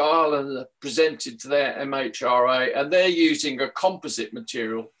clinical trial and presented to their MHRA, and they're using a composite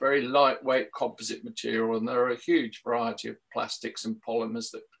material, very lightweight composite material, and there are a huge variety of plastics and polymers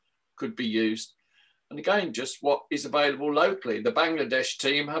that could be used. And again, just what is available locally. The Bangladesh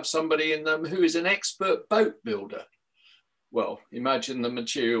team have somebody in them who is an expert boat builder. well, imagine the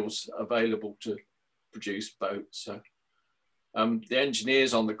materials available to produce boats. So the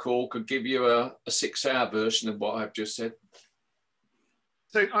engineers on the call could give you a 6-hour version of what I've just said.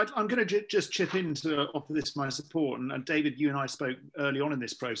 So I'm going to just chip in to offer this my support. And David, you and I spoke early on in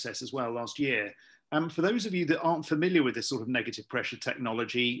this process as well last year. For those of you that aren't familiar with this sort of negative pressure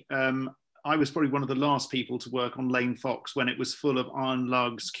technology, I was probably one of the last people to work on Lane Fox when it was full of iron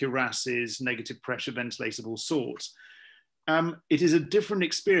lugs, cuirasses, negative pressure ventilators of all sorts. It is a different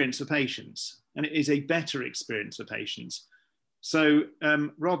experience for patients, and it is a better experience for patients. So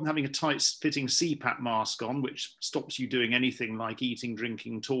rather than having a tight fitting CPAP mask on, which stops you doing anything like eating,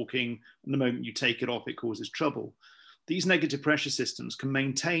 drinking, talking, and the moment you take it off, it causes trouble, these negative pressure systems can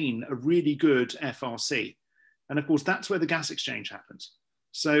maintain a really good FRC. And of course, that's where the gas exchange happens.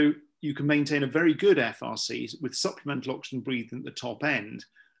 So you can maintain a very good FRC with supplemental oxygen breathing at the top end.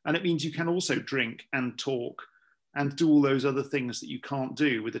 And it means you can also drink and talk and do all those other things that you can't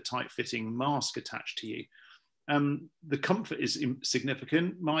do with a tight fitting mask attached to you. The comfort is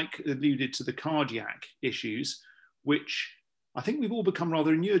significant. Mike alluded to the cardiac issues, which I think we've all become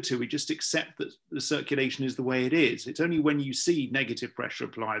rather inured to. We just accept that the circulation is the way it is. It's only when you see negative pressure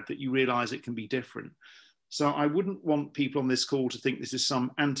applied that you realize it can be different. So I wouldn't want people on this call to think this is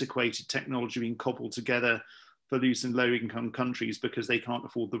some antiquated technology being cobbled together for loose and low income countries because they can't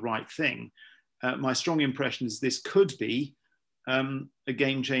afford the right thing. My strong impression is this could be a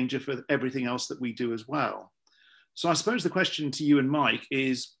game changer for everything else that we do as well. So I suppose the question to you and Mike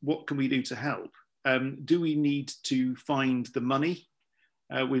is, what can we do to help? Do we need to find the money?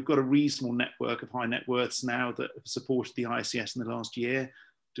 We've got a reasonable network of high net worths now that have supported the ICS in the last year.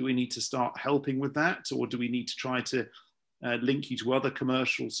 Do we need to start helping with that? Or do we need to try to link you to other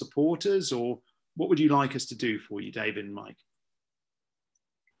commercial supporters? Or what would you like us to do for you, David and Mike?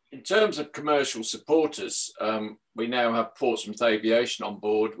 In terms of commercial supporters, we now have Portsmouth Aviation on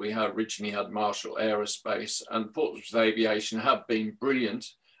board. We originally had Marshall Aerospace, and Portsmouth Aviation have been brilliant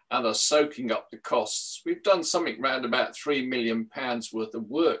and are soaking up the costs. We've done something around about £3 million worth of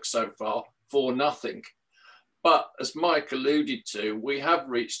work so far for nothing. But as Mike alluded to, we have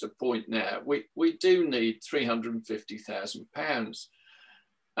reached a point now, we do need £350,000.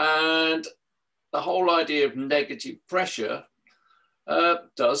 And the whole idea of negative pressure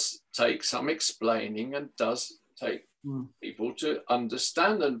does take some explaining and does take people to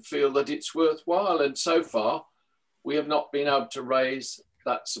understand and feel that it's worthwhile. And so far, we have not been able to raise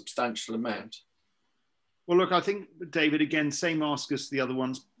that substantial amount. Well, look, I think, David, again, same ask as the other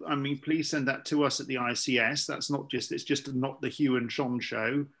ones. I mean, please send that to us at the ICS. That's not just, it's just not the Hugh and Sean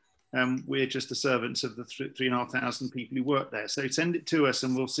show. We're just the servants of the 3,500 people who work there. So send it to us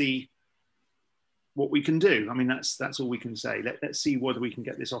and we'll see what we can do. I mean, that's all we can say. Let's see whether we can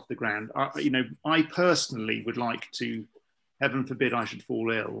get this off the ground. I personally would like to, heaven forbid I should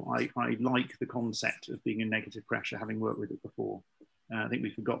fall ill. I like the concept of being in negative pressure, having worked with it before. I think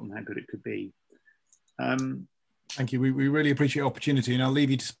we've forgotten how good it could be. Thank you. We really appreciate the opportunity, and I'll leave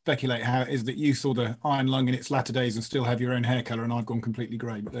you to speculate how it is that you saw the iron lung in its latter days and still have your own hair colour, and I've gone completely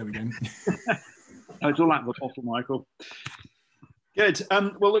grey, but there we go. It's all out of the bottle, Michael. Good.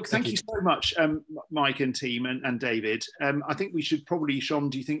 Well, look, thank you so much, Mike and team and David. I think we should probably, Sean,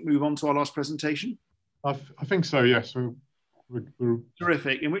 do you think move on to our last presentation? I think so, yes. We're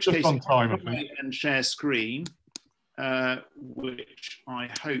terrific. In which case, on time, I think. And share screen, which I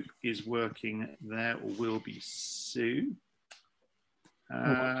hope is working there or will be soon.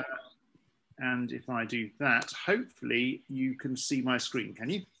 And if I do that, hopefully you can see my screen. Can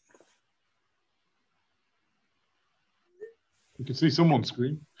you? You can see someone's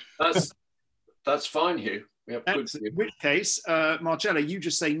screen. That's fine, Hugh. We have good in which case, Marcella, you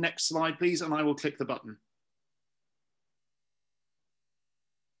just say next slide, please, and I will click the button.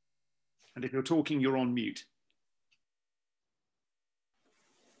 And if you're talking, you're on mute.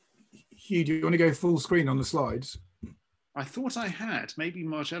 Hugh, do you want to go full screen on the slides? I thought I had. Maybe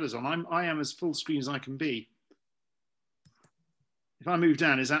Marcella's on. I am as full screen as I can be. If I move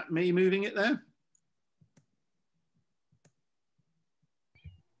down, is that me moving it there?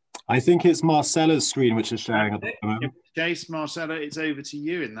 I think it's Marcella's screen which is sharing at the moment. In which case, Marcella, it's over to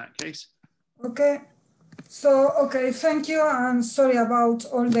you in that case. Okay. So, okay, thank you. I'm sorry about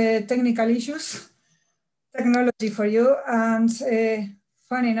all the technical issues. Technology for you. And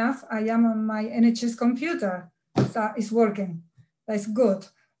funny enough, I am on my NHS computer. So it's working. That's good.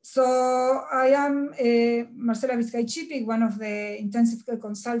 So I am Marcella Vizcay-Chipik, one of the intensive care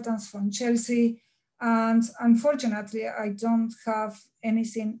consultants from Chelsea. And unfortunately, I don't have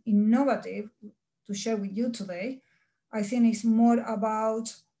anything innovative to share with you today. I think it's more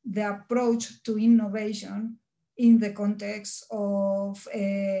about the approach to innovation in the context of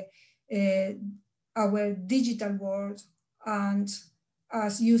our digital world, and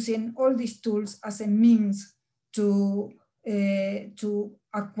as using all these tools as a means to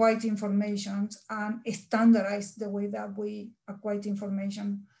acquire information and standardize the way that we acquire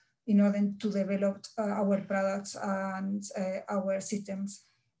information in order to develop our products and our systems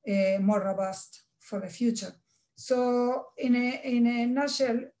more robust for the future. So in a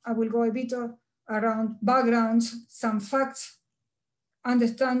nutshell, I will go a bit around backgrounds, some facts,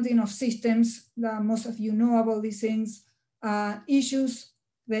 understanding of systems that most of you know about these things, issues,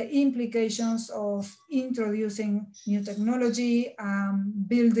 the implications of introducing new technology,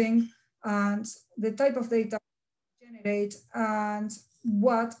 building, and the type of data we generate, and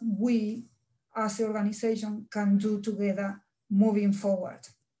what we as an organization can do together moving forward.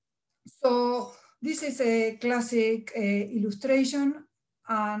 So this is a classic illustration.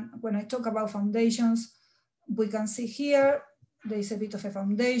 And when I talk about foundations, we can see here, there is a bit of a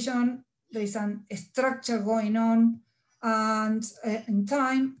foundation, there is a structure going on, and in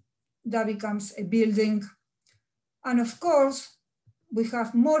time, that becomes a building. And of course, we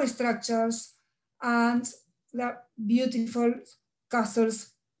have more structures and the beautiful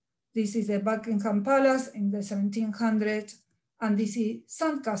castles. This is the Buckingham Palace in the 1700s, and this is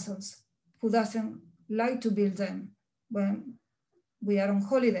sand castles. Who doesn't like to build them when we are on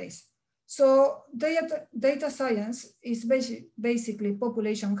holidays? So data science is basically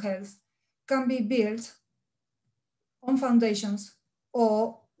population health, can be built on foundations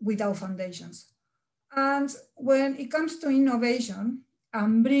or without foundations. And when it comes to innovation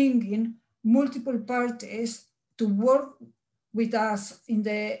and bringing multiple parties to work with us in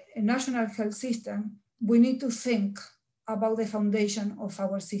the national health system, we need to think about the foundation of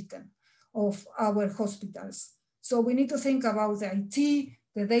our system, of our hospitals. So we need to think about the IT,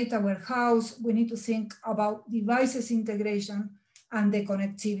 the data warehouse, we need to think about devices integration and the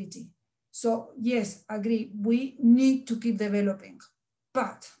connectivity. So yes, I agree, we need to keep developing,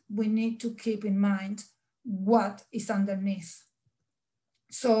 but we need to keep in mind what is underneath.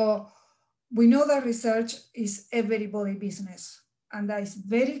 So we know that research is everybody business, and that is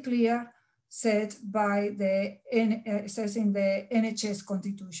very clear, said by says in the NHS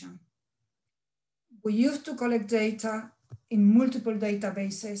Constitution. We used to collect data in multiple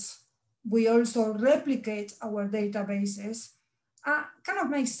databases. We also replicate our databases. Kind of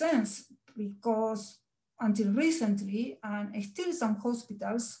makes sense because until recently, and still some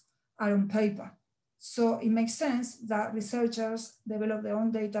hospitals are on paper. So it makes sense that researchers develop their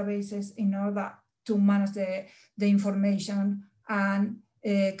own databases in order to manage the information and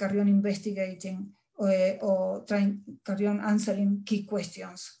carry on investigating or carry on answering key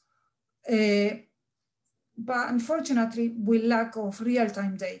questions. But unfortunately, we lack of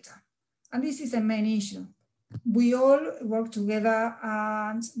real-time data. And this is a main issue. We all work together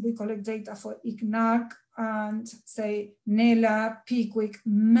and we collect data for ICNARC and say NELA, PQIC,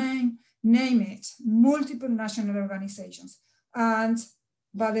 name it, multiple national organizations.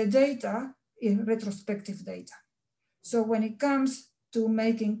 But the data is retrospective data. So when it comes to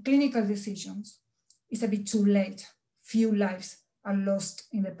making clinical decisions, it's a bit too late. Few lives are lost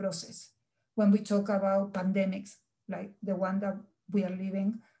in the process. When we talk about pandemics, like the one that we are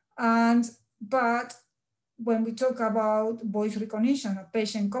living. But when we talk about voice recognition, a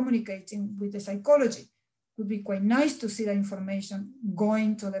patient communicating with the psychology, it would be quite nice to see the information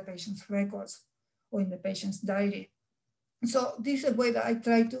going to the patient's records or in the patient's diary. So this is the way that I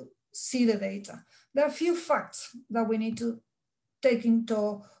try to see the data. There are a few facts that we need to take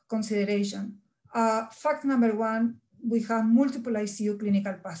into consideration. Fact number one, we have multiple ICU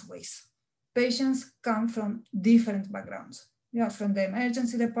clinical pathways. Patients come from different backgrounds. From the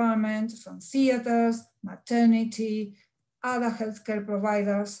emergency department, from theaters, maternity, other healthcare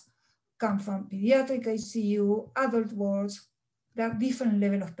providers, come from pediatric ICU, adult wards. There are different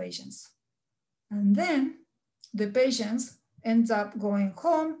levels of patients. And then the patients end up going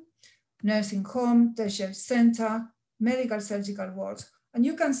home, nursing home, tertiary center, medical surgical wards. And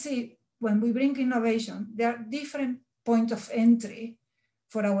you can see when we bring innovation, there are different points of entry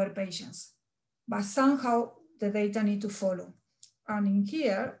for our patients, but somehow the data need to follow. And in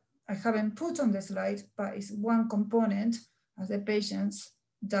here, I haven't put on the slide, but it's one component of the patients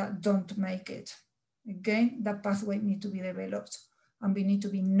that don't make it. Again, that pathway needs to be developed, and we need to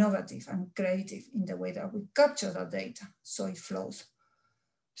be innovative and creative in the way that we capture the data so it flows.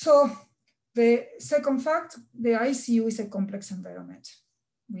 So the second fact, the ICU is a complex environment.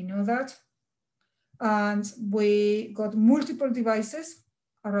 We know that. And we got multiple devices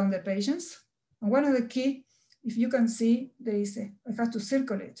around the patients. And one of the key, if you can see, I have to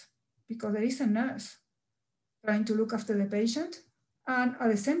circle it because there is a nurse trying to look after the patient, and at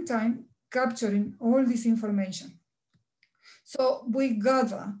the same time, capturing all this information. So we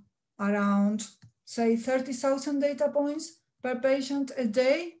gather around, say, 30,000 data points per patient a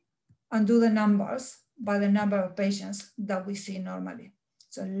day and do the numbers by the number of patients that we see normally.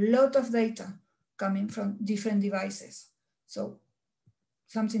 So a lot of data coming from different devices. So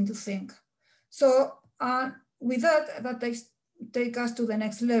something to think. So with that takes us to the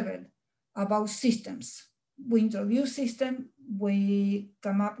next level about systems. We introduce systems, we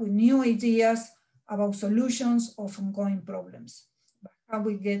come up with new ideas about solutions of ongoing problems, but how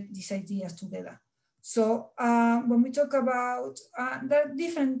we get these ideas together. So when we talk about, there are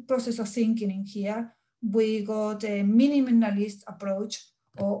different processes of thinking in here. We got a minimalist approach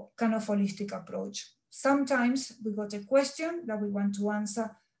or kind of holistic approach. Sometimes we got a question that we want to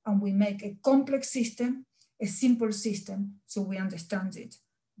answer and we make a complex system, a simple system, so we understand it.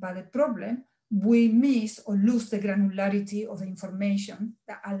 But the problem, we miss or lose the granularity of the information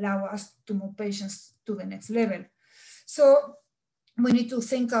that allow us to move patients to the next level. So we need to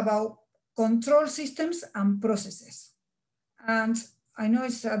think about control systems and processes. And I know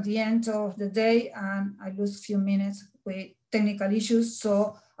it's at the end of the day and I lose a few minutes with technical issues,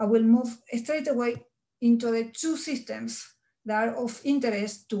 so I will move straight away into the two systems that are of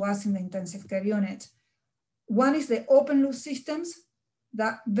interest to us in the intensive care unit. One is the open loop systems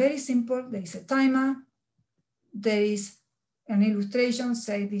that very simple, there is a timer, there is an illustration,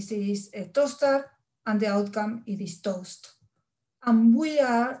 say this is a toaster and the outcome is this toast. And we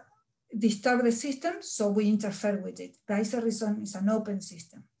are disturb the system, so we interfere with it. That is the reason it's an open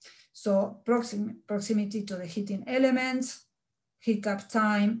system. So proximity to the heating elements, heat up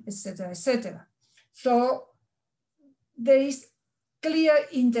time, etc., etc. So there is clear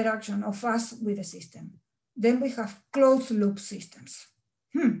interaction of us with the system. Then we have closed loop systems.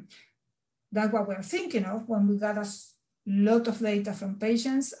 That's what we're thinking of when we gather a lot of data from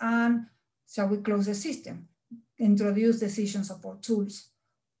patients and shall we close the system, introduce decision support tools.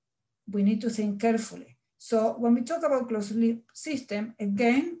 We need to think carefully. So when we talk about closed loop system,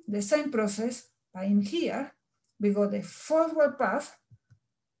 again, the same process, but in here, we got the forward path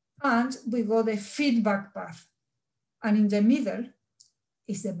and we got the feedback path. And in the middle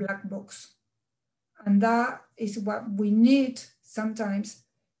is the black box. And that is what we need sometimes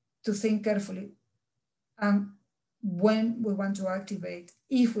to think carefully and when we want to activate,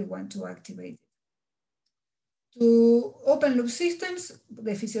 if we want to activate it. To open loop systems,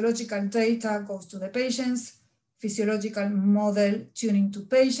 the physiological data goes to the patients, physiological model tuning to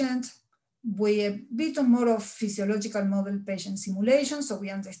patient. We a bit more of physiological model patient simulation, so we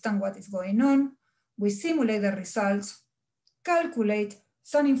understand what is going on. We simulate the results, calculate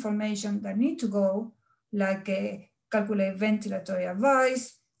some information that need to go, like calculate ventilatory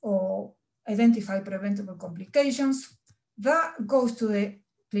advice or identify preventable complications. That goes to the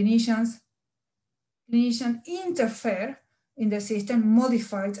clinicians. Clinicians interfere in the system,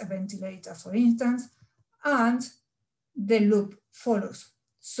 modifies a ventilator, for instance, and the loop follows.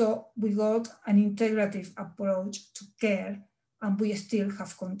 So we got an integrative approach to care, and we still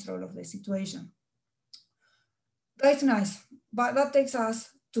have control of the situation. That's nice, but that takes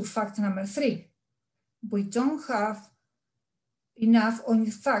us to fact number 3. We don't have enough, or in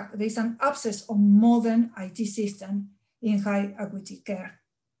fact, there's an absence of modern IT system in high acuity care.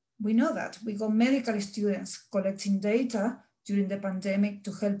 We know that. We got medical students collecting data during the pandemic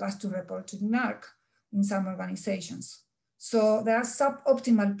to help us to report to NARC in some organizations. So there are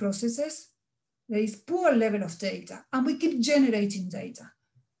suboptimal processes, there is poor level of data, and we keep generating data.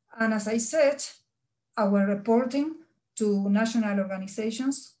 And as I said, our reporting to national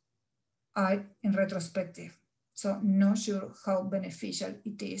organizations are in retrospective. So not sure how beneficial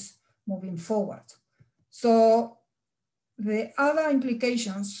it is moving forward. So the other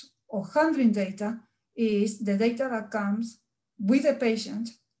implications of handling data is the data that comes with the patient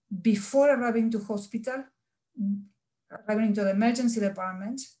before arriving to hospital, arriving to the emergency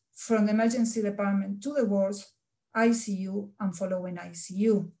department, from the emergency department to the wards, ICU, and following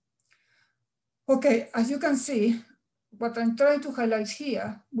ICU. Okay, as you can see, what I'm trying to highlight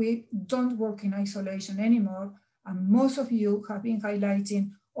here, we don't work in isolation anymore, and most of you have been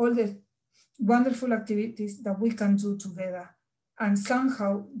highlighting all the wonderful activities that we can do together, and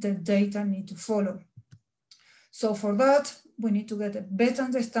somehow the data need to follow. So for that, we need to get a better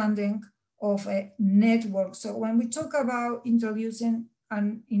understanding of a network. So when we talk about introducing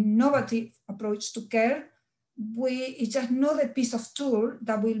an innovative approach to care, it's just not a piece of tool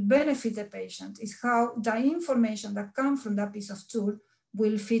that will benefit the patient. It's how the information that comes from that piece of tool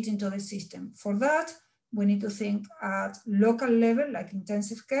will fit into the system. For that, we need to think at local level, like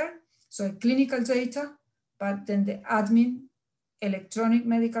intensive care, so clinical data, but then the admin, electronic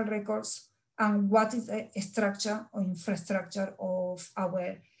medical records, and what is the structure or infrastructure of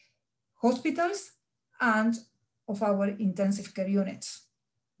our hospitals and of our intensive care units.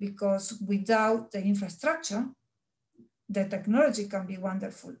 Because without the infrastructure, the technology can be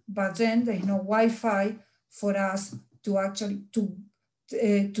wonderful, but then there's no Wi-Fi for us to actually to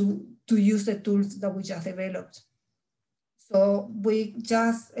use the tools that we just developed. So we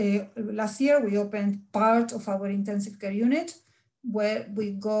just, last year, we opened part of our intensive care unit where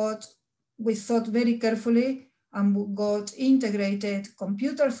we thought very carefully and we got integrated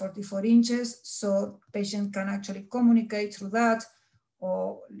computer 44 inches so patients can actually communicate through that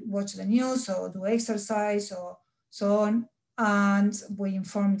or watch the news or do exercise or so on. And we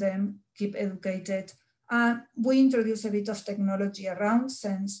inform them, keep educated. And we introduce a bit of technology around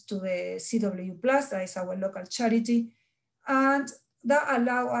thanks to the CW+, that is our local charity. And that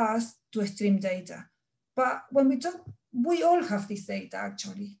allow us to stream data. But when we talk, we all have this data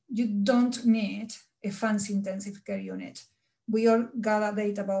actually. You don't need a fancy intensive care unit. We all gather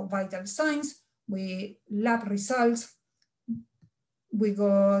data about vital signs, lab results, we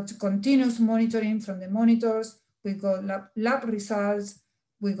got continuous monitoring from the monitors, we got lab results,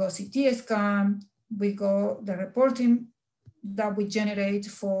 we got CT scan, we got the reporting that we generate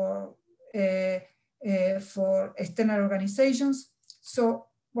for external organizations. So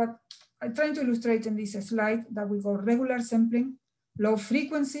what I'm trying to illustrate in this slide that we got regular sampling, low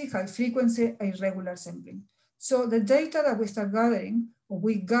frequency, high frequency, irregular sampling. So the data that we start gathering, or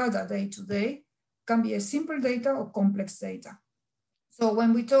we gather day to day, can be a simple data or complex data. So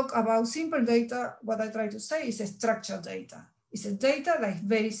when we talk about simple data, what I try to say is a structured data. It's a data that is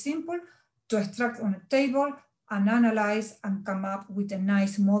very simple to extract on a table and analyze and come up with a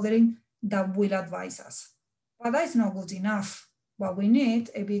nice modeling that will advise us. But that's not good enough. What we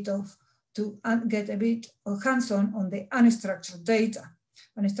need to get a bit of hands-on on the unstructured data.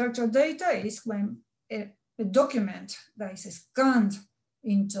 Unstructured data is when a document that is scanned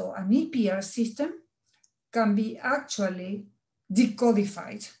into an EPR system can be actually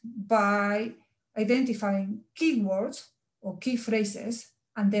decodified by identifying keywords or key phrases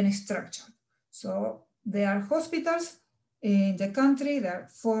and then structured. So there are hospitals in the country, there are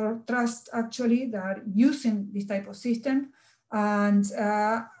 4 trusts actually that are using this type of system, and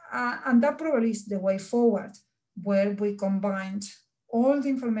that probably is the way forward, where we combined all the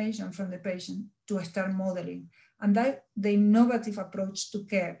information from the patient to start modeling. And that the innovative approach to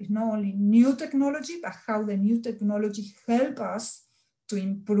care is not only new technology, but how the new technology help us to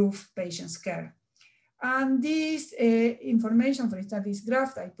improve patients' care. And this information, for instance, this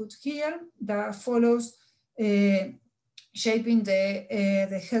graph that I put here, that follows shaping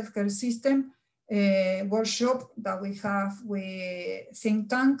the healthcare system workshop that we have with think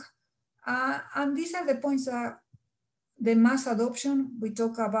tank. And these are the points that the mass adoption, we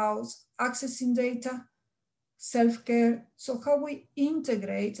talk about accessing data, self-care. So how we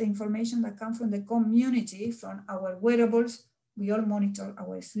integrate the information that comes from the community, from our wearables. We all monitor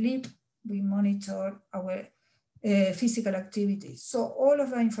our sleep, we monitor our physical activity. So all of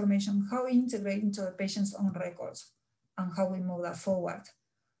the information, how we integrate into the patient's own records and how we move that forward.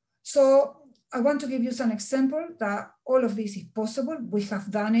 So I want to give you some example that all of this is possible. We have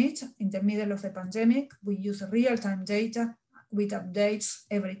done it in the middle of the pandemic. We use real-time data with updates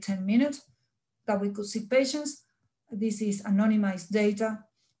every 10 minutes that we could see patients. This is anonymized data.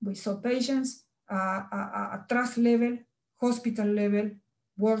 We saw patients at trust level, hospital level,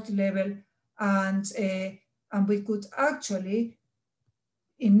 ward level, and we could actually,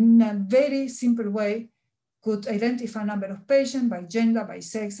 in a very simple way, could identify number of patients by gender, by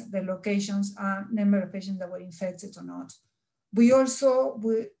sex, the locations, and number of patients that were infected or not. We also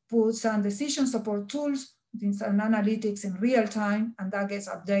put some decision support tools, some analytics in real time, and that gets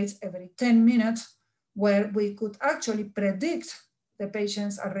updates every 10 minutes, where we could actually predict the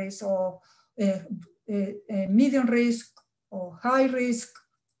patients at risk of medium risk, or high risk,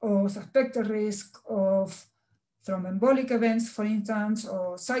 or suspected risk of thromboembolic events, for instance,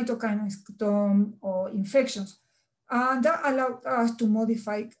 or cytokine storm, or infections. And that allowed us to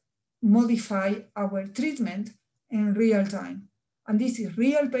modify our treatment in real time. And this is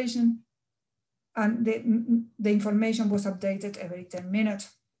real patient, and the information was updated every 10 minutes.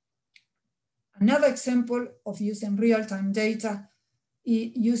 Another example of using real-time data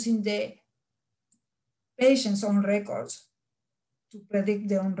is using the patient's own records to predict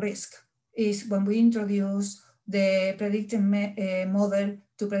their own risk, is when we introduce the predictive model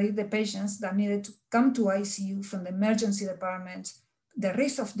to predict the patients that needed to come to ICU from the emergency department, the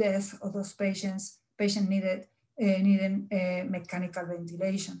risk of death of those patients needing mechanical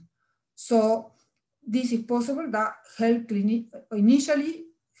ventilation. So this is possible. That initially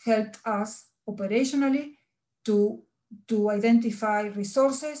helped us operationally to identify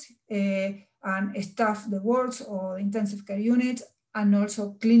resources and staff the wards or intensive care units, and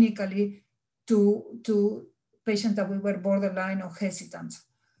also clinically to patients that we were borderline or hesitant.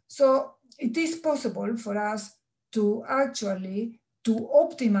 So it is possible for us to actually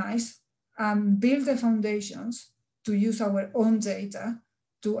optimize and build the foundations to use our own data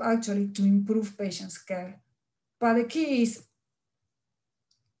to improve patients' care. But the key is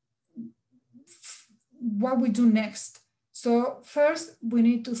what we do next. So first, we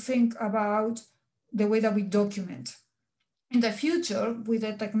need to think about the way that we document. In the future, with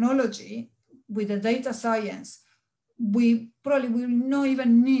the technology, with the data science, we probably will not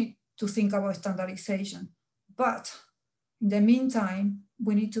even need to think about standardization. But in the meantime,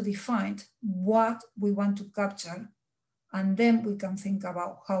 we need to define what we want to capture, and then we can think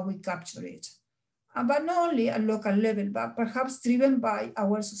about how we capture it. But not only at local level, but perhaps driven by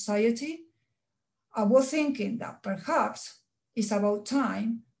our society. I was thinking that perhaps it's about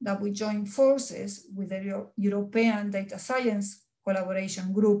time that we join forces with the European Data Science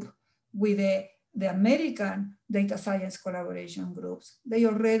Collaboration Group, with the American Data Science Collaboration Groups. They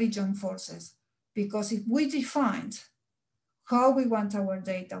already joined forces, because if we defined how we want our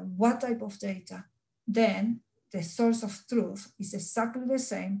data, what type of data, then the source of truth is exactly the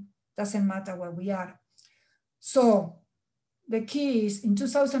same, doesn't matter where we are. So the key is in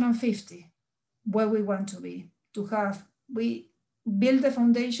 2050, where we want to be, we build the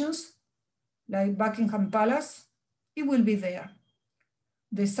foundations like Buckingham Palace, it will be there.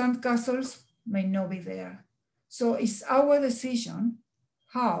 The sandcastles may not be there. So it's our decision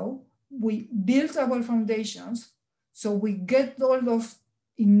how we build our foundations so we get all those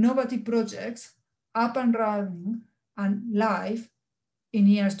innovative projects up and running and live in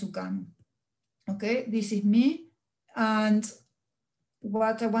years to come. Okay, this is me. And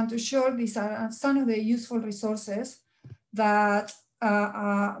what I want to show, these are some of the useful resources that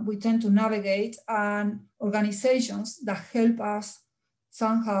we tend to navigate, and organizations that help us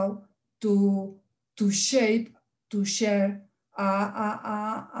somehow to shape, to share,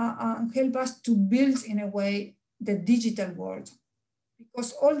 and help us to build in a way the digital world.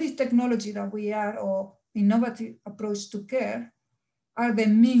 Because all this technology that we are, or innovative approach to care, are the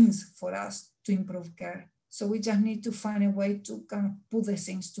means for us to improve care. So we just need to find a way to kind of put the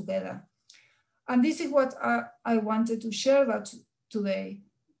things together. And this is what I wanted to share that today,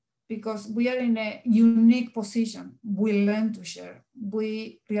 because we are in a unique position. We learn to share.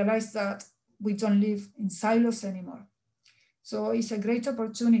 We realize that we don't live in silos anymore. So it's a great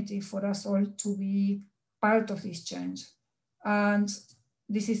opportunity for us all to be part of this change. And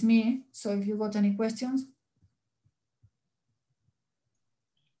this is me. So if you got any questions.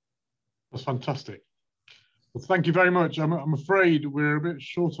 That's fantastic. Well, thank you very much. I'm afraid we're a bit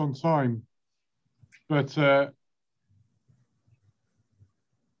short on time, but I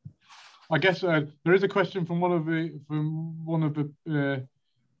guess there is a question from one of the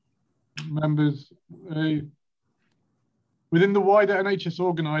members. Within the wider NHS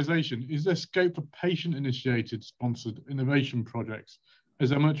organisation, is there scope for patient-initiated sponsored innovation projects?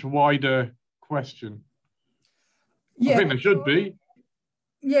 Is a much wider question. Yeah, I think there should be.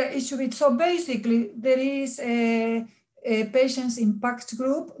 Yeah, it should be. So basically, there is a patients impact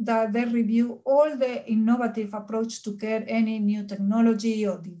group that they review all the innovative approach to care, any new technology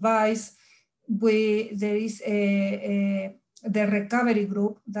or device. There is the recovery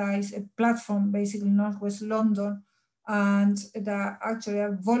group, that is a platform basically in Northwest London, and that actually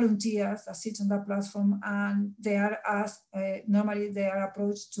are volunteers that sit on that platform, and they are asked, normally they are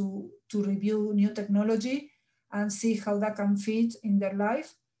approached to review new technology and see how that can fit in their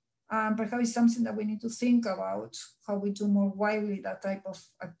life. And perhaps it's something that we need to think about, how we do more widely that type of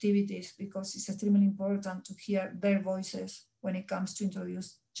activities, because it's extremely important to hear their voices when it comes to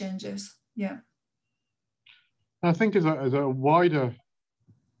introduce changes. Yeah. I think as a wider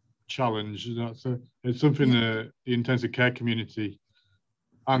challenge, it's something the intensive care community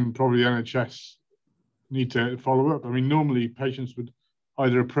and probably the NHS need to follow up. I mean, normally patients would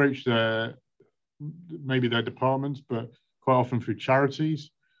either approach maybe their departments, but quite often through charities,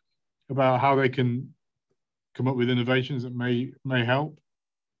 about how they can come up with innovations that may help.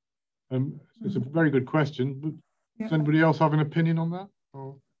 It's a very good question, but does anybody else have an opinion on that?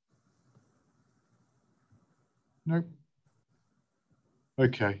 Or? No?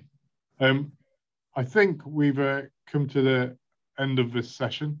 Okay. I think we've come to the end of this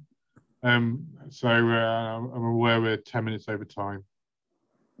session. So I'm aware we're 10 minutes over time.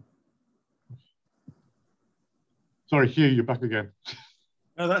 Sorry, Hugh, you're back again.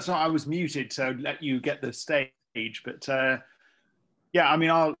 No, that's not. I was muted, so let you get the stage. But yeah, I mean,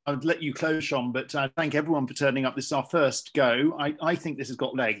 I'll let you close, Sean. But thank everyone for turning up. This is our first go. I think this has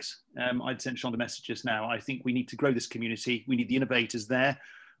got legs. I'd sent Sean the message just now. I think we need to grow this community. We need the innovators there.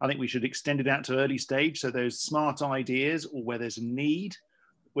 I think we should extend it out to early stage. So those smart ideas, or where there's a need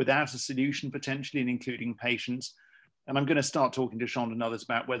without a solution potentially, and including patients. And I'm going to start talking to Sean and others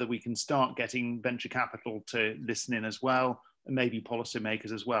about whether we can start getting venture capital to listen in as well, and maybe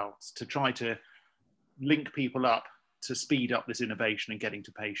policymakers as well, to try to link people up to speed up this innovation and getting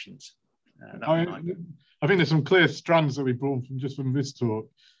to patients. I think there's some clear strands that we brought from this talk.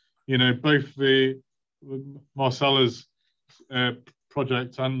 You know, both the Marcella's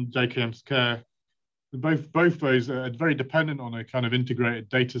project and JKM's care, both those are very dependent on a kind of integrated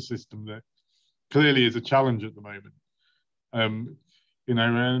data system that clearly is a challenge at the moment. You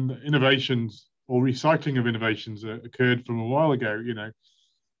know, and innovations or recycling of innovations occurred from a while ago. You know,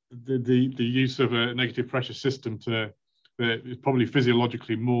 the use of a negative pressure system is probably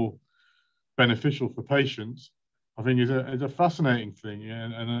physiologically more beneficial for patients, I think is a fascinating thing. Yeah,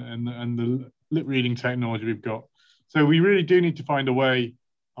 and the lip reading technology we've got. So we really do need to find a way,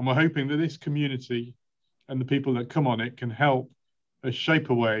 and we're hoping that this community and the people that come on it can help us shape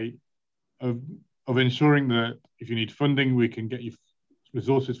a way of ensuring that if you need funding, we can get you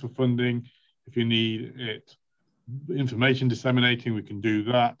resources for funding. If you need it, information disseminating, we can do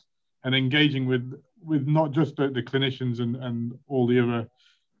that, and engaging with not just the clinicians and all the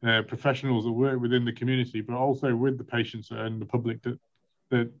other professionals that work within the community, but also with the patients and the public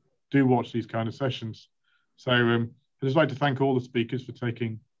that do watch these kind of sessions. So I'd just like to thank all the speakers for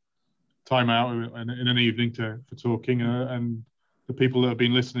taking time out in an evening for talking, and the people that have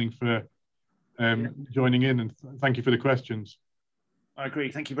been listening for joining in, and thank you for the questions. I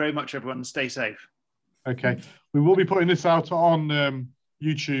agree. Thank you very much, everyone. Stay safe. Okay. We will be putting this out on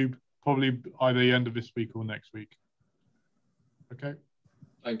YouTube probably either the end of this week or next week. Okay.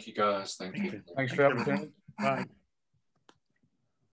 Thank you, guys. Thank you. Thanks for the opportunity. Bye.